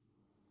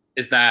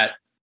is that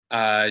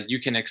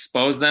you can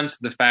expose them to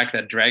the fact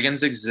that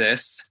dragons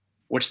exist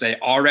which they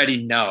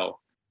already know.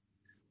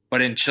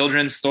 But in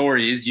children's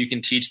stories, you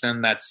can teach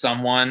them that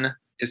someone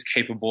is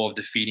capable of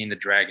defeating the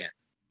dragon.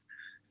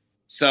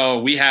 So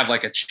we have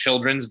like a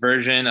children's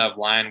version of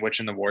Lion, Witch,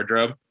 and the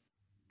Wardrobe.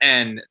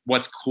 And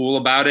what's cool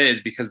about it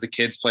is because the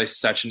kids play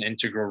such an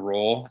integral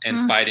role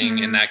in fighting,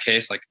 in that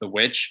case, like the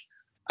witch.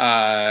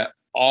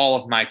 All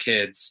of my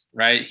kids,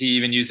 right? He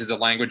even uses a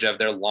language of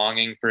their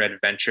longing for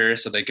adventure.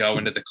 So they go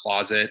into the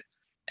closet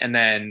and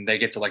then they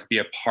get to like be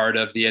a part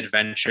of the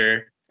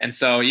adventure. And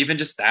so even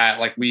just that,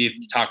 like we've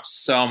talked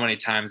so many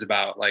times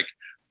about like,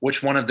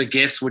 which one of the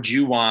gifts would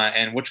you want?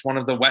 And which one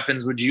of the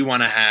weapons would you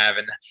want to have?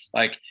 And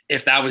like,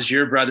 if that was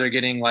your brother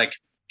getting like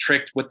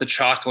tricked with the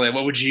chocolate,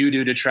 what would you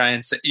do to try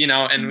and, you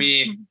know, and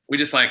we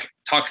just like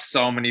talk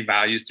so many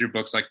values through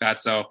books like that.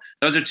 So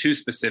those are two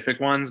specific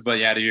ones, but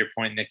yeah, to your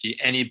point, Nikki,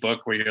 any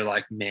book where you're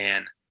like,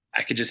 man,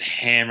 I could just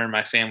hammer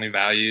my family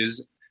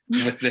values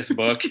with this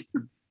book.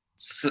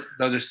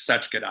 Those are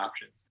such good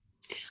options.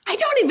 I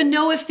don't even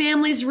know if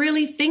families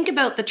really think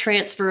about the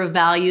transfer of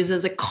values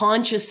as a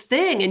conscious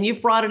thing. And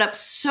you've brought it up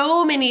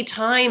so many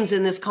times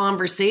in this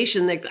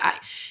conversation that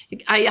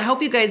I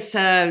hope you guys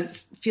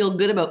feel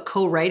good about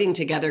co-writing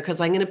together, because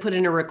I'm going to put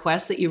in a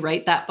request that you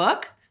write that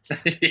book.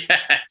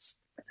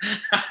 Yes.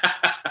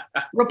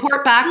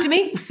 Report back to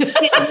me.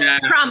 Yeah,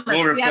 Promise.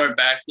 we'll report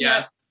back.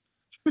 Yeah.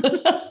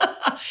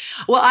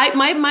 Well,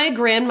 my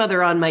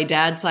grandmother on my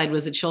dad's side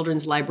was a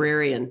children's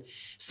librarian.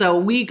 So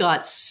we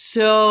got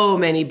so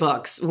many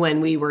books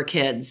when we were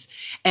kids.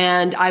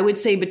 And I would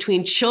say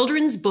between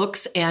children's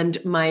books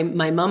and my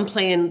mom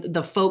playing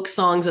the folk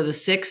songs of the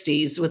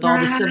 60s with all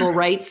the civil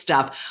rights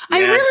stuff,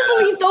 I really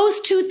believe those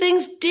two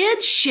things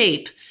did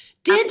shape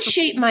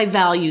my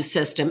value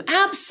system.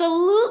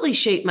 Absolutely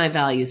shape my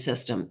value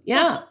system.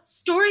 Yeah.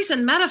 Stories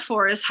and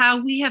metaphor is how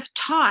we have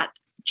taught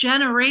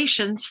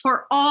generations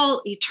for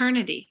all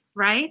eternity,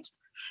 right?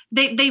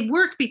 They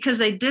work because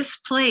they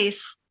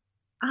displace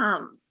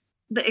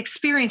the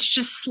experience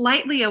just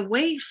slightly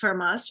away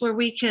from us, where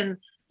we can,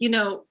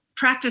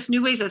 practice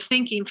new ways of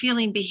thinking,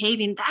 feeling,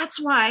 behaving. That's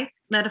why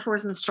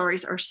metaphors and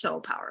stories are so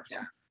powerful.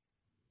 Yeah.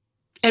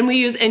 And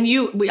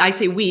I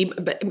say we,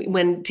 but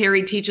when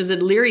Terry teaches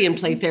Adlerian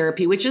play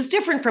therapy, which is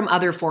different from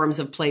other forms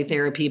of play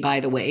therapy, by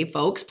the way,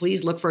 folks,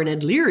 please look for an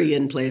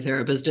Adlerian play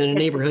therapist in a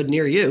neighborhood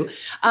near you.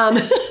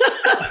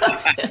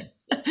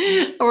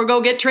 Or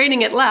go get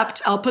training at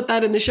LEPT. I'll put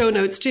that in the show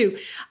notes too.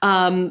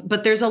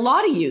 But there's a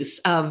lot of use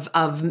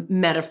of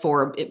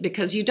metaphor,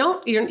 because you're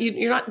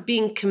not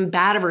being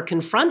combative or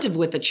confrontive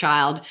with the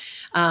child,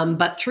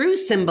 but through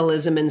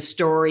symbolism and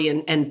story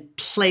and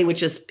play,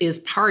 which is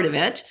part of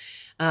it.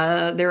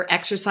 They're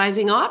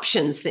exercising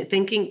options,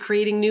 thinking,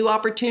 creating new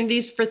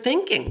opportunities for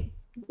thinking.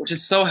 Which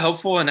is so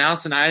helpful. And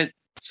Allison,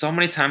 so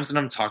many times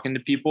when I'm talking to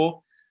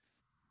people,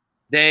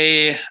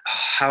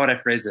 how would I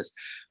phrase this?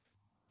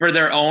 For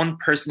their own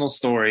personal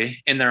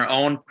story, in their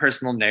own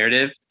personal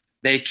narrative,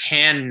 they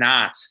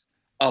cannot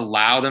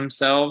allow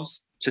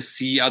themselves to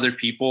see other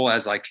people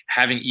as like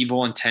having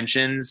evil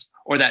intentions,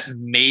 or that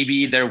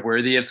maybe they're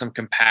worthy of some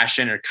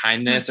compassion or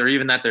kindness, or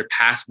even that their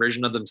past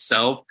version of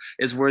themselves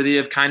is worthy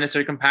of kindness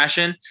or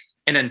compassion.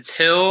 And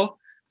until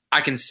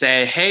I can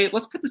say, hey,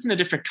 let's put this in a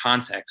different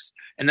context.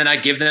 And then I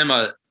give them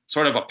a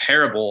sort of a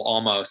parable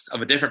almost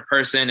of a different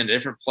person in a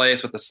different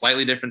place with a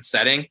slightly different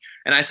setting.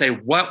 And I say,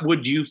 what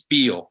would you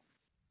feel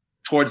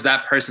towards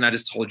that person I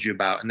just told you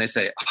about? And they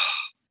say,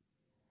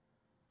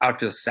 I would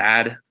feel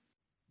sad.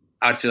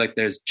 I would feel like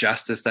there's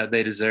justice that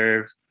they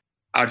deserve.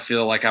 I would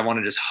feel like I want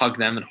to just hug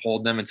them and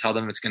hold them and tell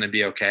them it's going to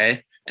be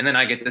okay. And then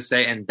I get to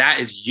say, and that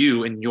is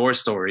you in your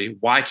story.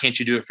 Why can't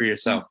you do it for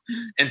yourself?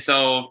 Mm-hmm. And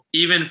so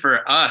even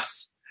for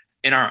us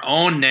in our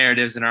own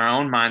narratives, in our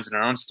own minds, in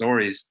our own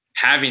stories,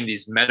 having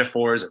these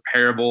metaphors or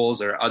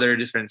parables or other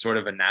different sort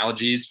of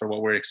analogies for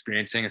what we're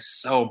experiencing is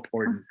so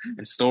important. Mm-hmm.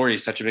 And story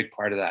is such a big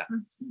part of that.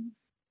 Mm-hmm.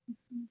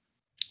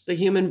 The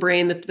human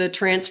brain, the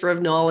transfer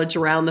of knowledge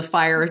around the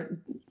fire,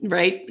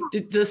 right?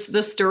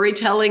 The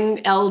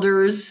storytelling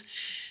elders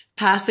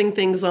passing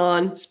things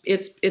on.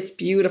 It's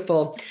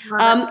beautiful.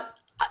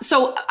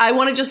 So I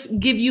want to just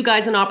give you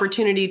guys an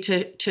opportunity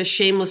to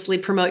shamelessly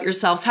promote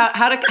yourselves.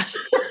 How to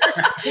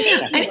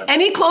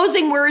any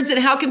closing words, and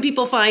how can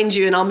people find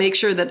you? And I'll make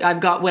sure that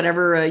I've got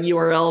whatever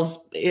URLs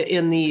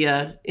in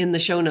the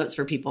show notes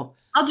for people.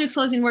 I'll do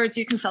closing words.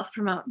 You can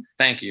self-promote.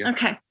 Thank you.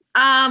 Okay.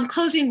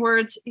 Closing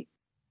words.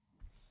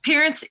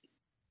 Parents,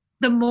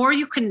 the more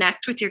you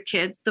connect with your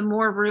kids, the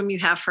more room you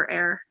have for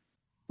error,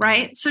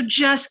 right? So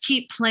just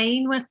keep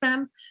playing with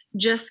them.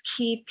 Just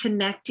keep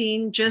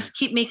connecting. Just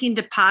keep making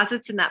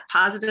deposits in that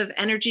positive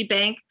energy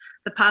bank,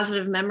 the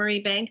positive memory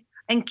bank,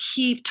 and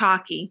keep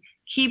talking.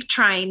 Keep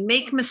trying.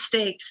 Make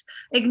mistakes.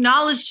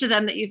 Acknowledge to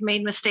them that you've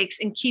made mistakes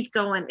and keep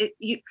going.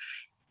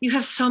 You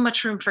have so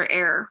much room for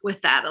error with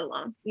that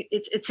alone.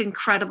 It's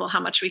incredible how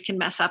much we can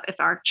mess up if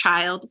our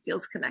child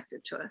feels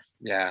connected to us.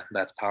 Yeah,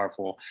 that's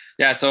powerful.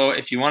 Yeah, so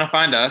if you want to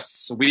find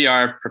us, we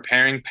are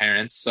Preparing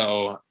Parents.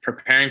 So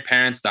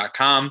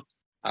preparingparents.com.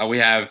 We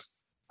have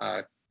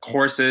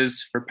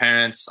courses for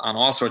parents on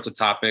all sorts of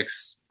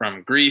topics,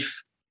 from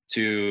grief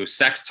to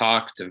sex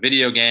talk, to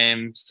video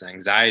games, to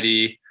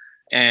anxiety.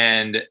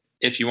 And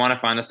if you want to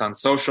find us on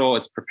social,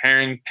 it's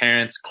Preparing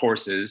Parents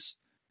Courses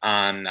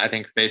on, I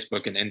think,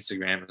 Facebook and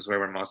Instagram is where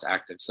we're most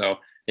active. So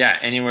yeah,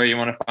 anywhere you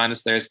want to find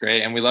us there is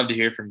great. And we love to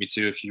hear from you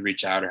too. If you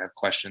reach out or have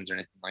questions or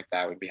anything like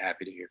that, we'd be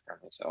happy to hear from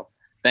you. So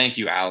thank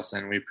you,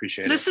 Allison. We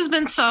appreciate it. This has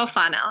been so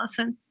fun,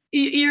 Allison.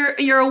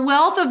 You're a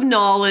wealth of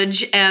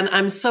knowledge, and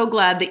I'm so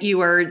glad that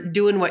you are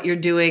doing what you're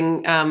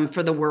doing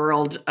for the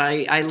world.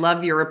 I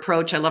love your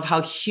approach. I love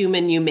how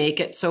human you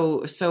make it.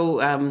 So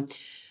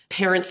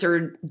parents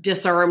are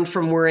disarmed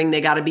from worrying they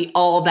got to be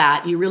all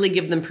that. You really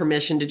give them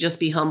permission to just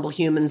be humble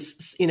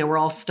humans. You know, we're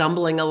all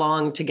stumbling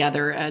along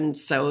together. And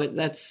so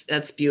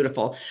that's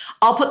beautiful.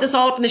 I'll put this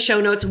all up in the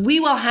show notes. We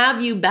will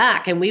have you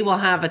back, and we will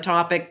have a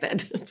topic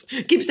that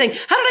keeps saying,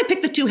 how did I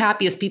pick the 2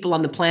 happiest people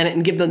on the planet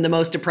and give them the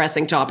most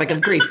depressing topic of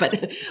grief?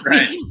 But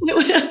right.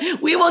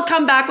 we will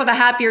come back with a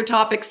happier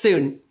topic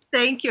soon.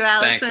 Thank you,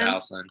 Allison. Thanks,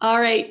 Allison. All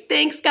right.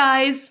 Thanks,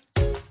 guys.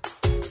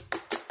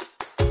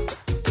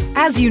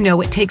 As you know,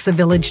 it takes a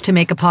village to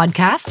make a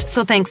podcast,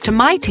 so thanks to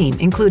my team,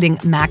 including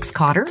Max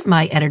Cotter,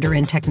 my editor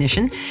and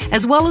technician,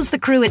 as well as the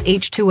crew at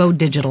H2O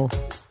Digital.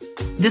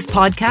 This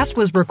podcast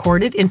was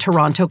recorded in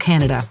Toronto,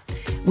 Canada.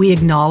 We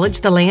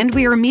acknowledge the land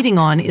we are meeting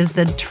on is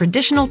the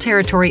traditional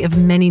territory of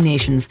many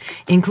nations,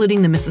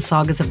 including the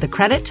Mississaugas of the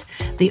Credit,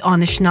 the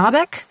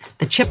Anishinaabe,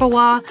 the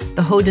Chippewa,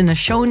 the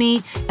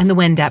Haudenosaunee, and the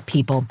Wendat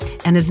people,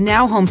 and is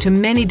now home to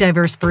many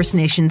diverse First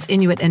Nations,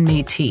 Inuit, and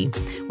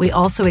Métis. We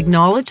also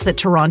acknowledge that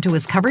Toronto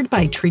is covered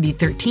by Treaty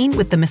 13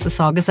 with the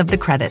Mississaugas of the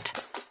Credit.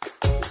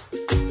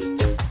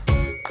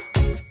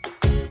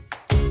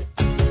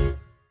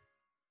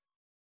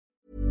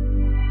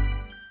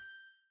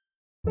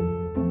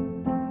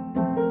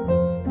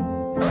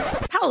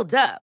 Hold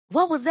up.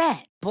 What was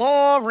that?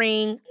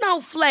 Boring.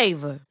 No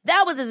flavor.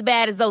 That was as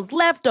bad as those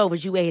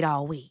leftovers you ate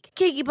all week.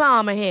 Keke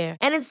Palmer here,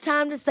 and it's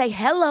time to say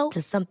hello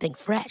to something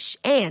fresh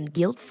and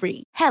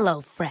guilt-free.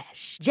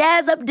 HelloFresh.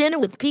 Jazz up dinner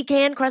with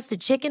pecan-crusted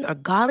chicken or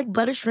garlic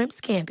butter shrimp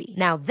scampi.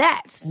 Now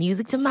that's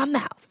music to my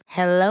mouth.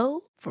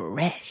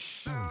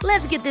 HelloFresh.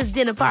 Let's get this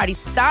dinner party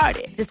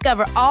started.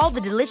 Discover all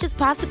the delicious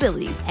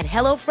possibilities at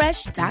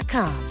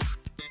HelloFresh.com.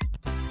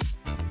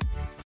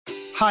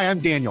 Hi, I'm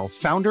Daniel,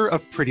 founder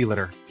of Pretty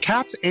Litter.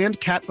 Cats and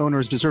cat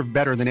owners deserve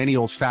better than any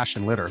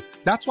old-fashioned litter.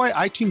 That's why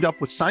I teamed up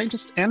with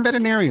scientists and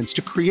veterinarians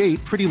to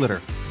create Pretty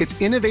Litter.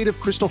 Its innovative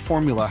crystal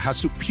formula has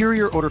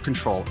superior odor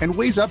control and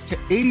weighs up to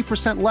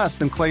 80% less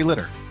than clay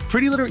litter.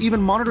 Pretty Litter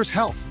even monitors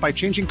health by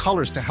changing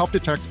colors to help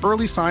detect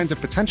early signs of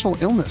potential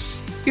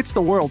illness. It's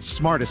the world's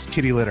smartest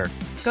kitty litter.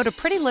 Go to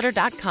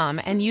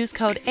prettylitter.com and use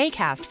code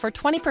ACAST for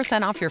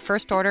 20% off your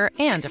first order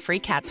and a free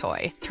cat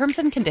toy. Terms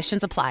and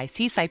conditions apply.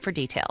 See site for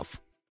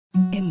details.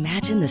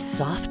 Imagine the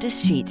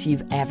softest sheets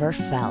you've ever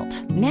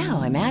felt.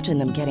 Now imagine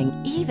them getting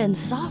even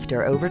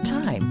softer over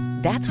time.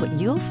 That's what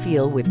you'll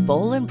feel with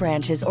Boll &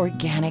 Branch's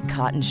organic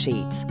cotton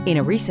sheets. In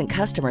a recent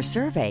customer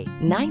survey,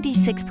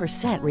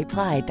 96%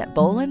 replied that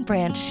Boll &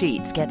 Branch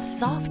sheets get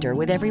softer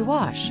with every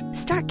wash.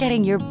 Start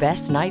getting your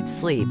best night's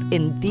sleep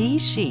in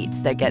these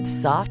sheets that get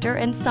softer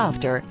and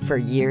softer for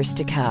years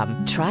to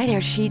come. Try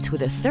their sheets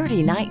with a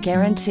 30-night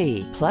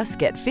guarantee. Plus,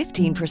 get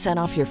 15%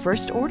 off your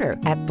first order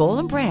at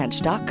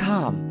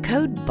bollandbranch.com.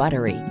 Code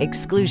BUTTERY.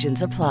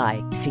 Exclusions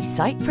apply. See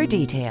site for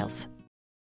details.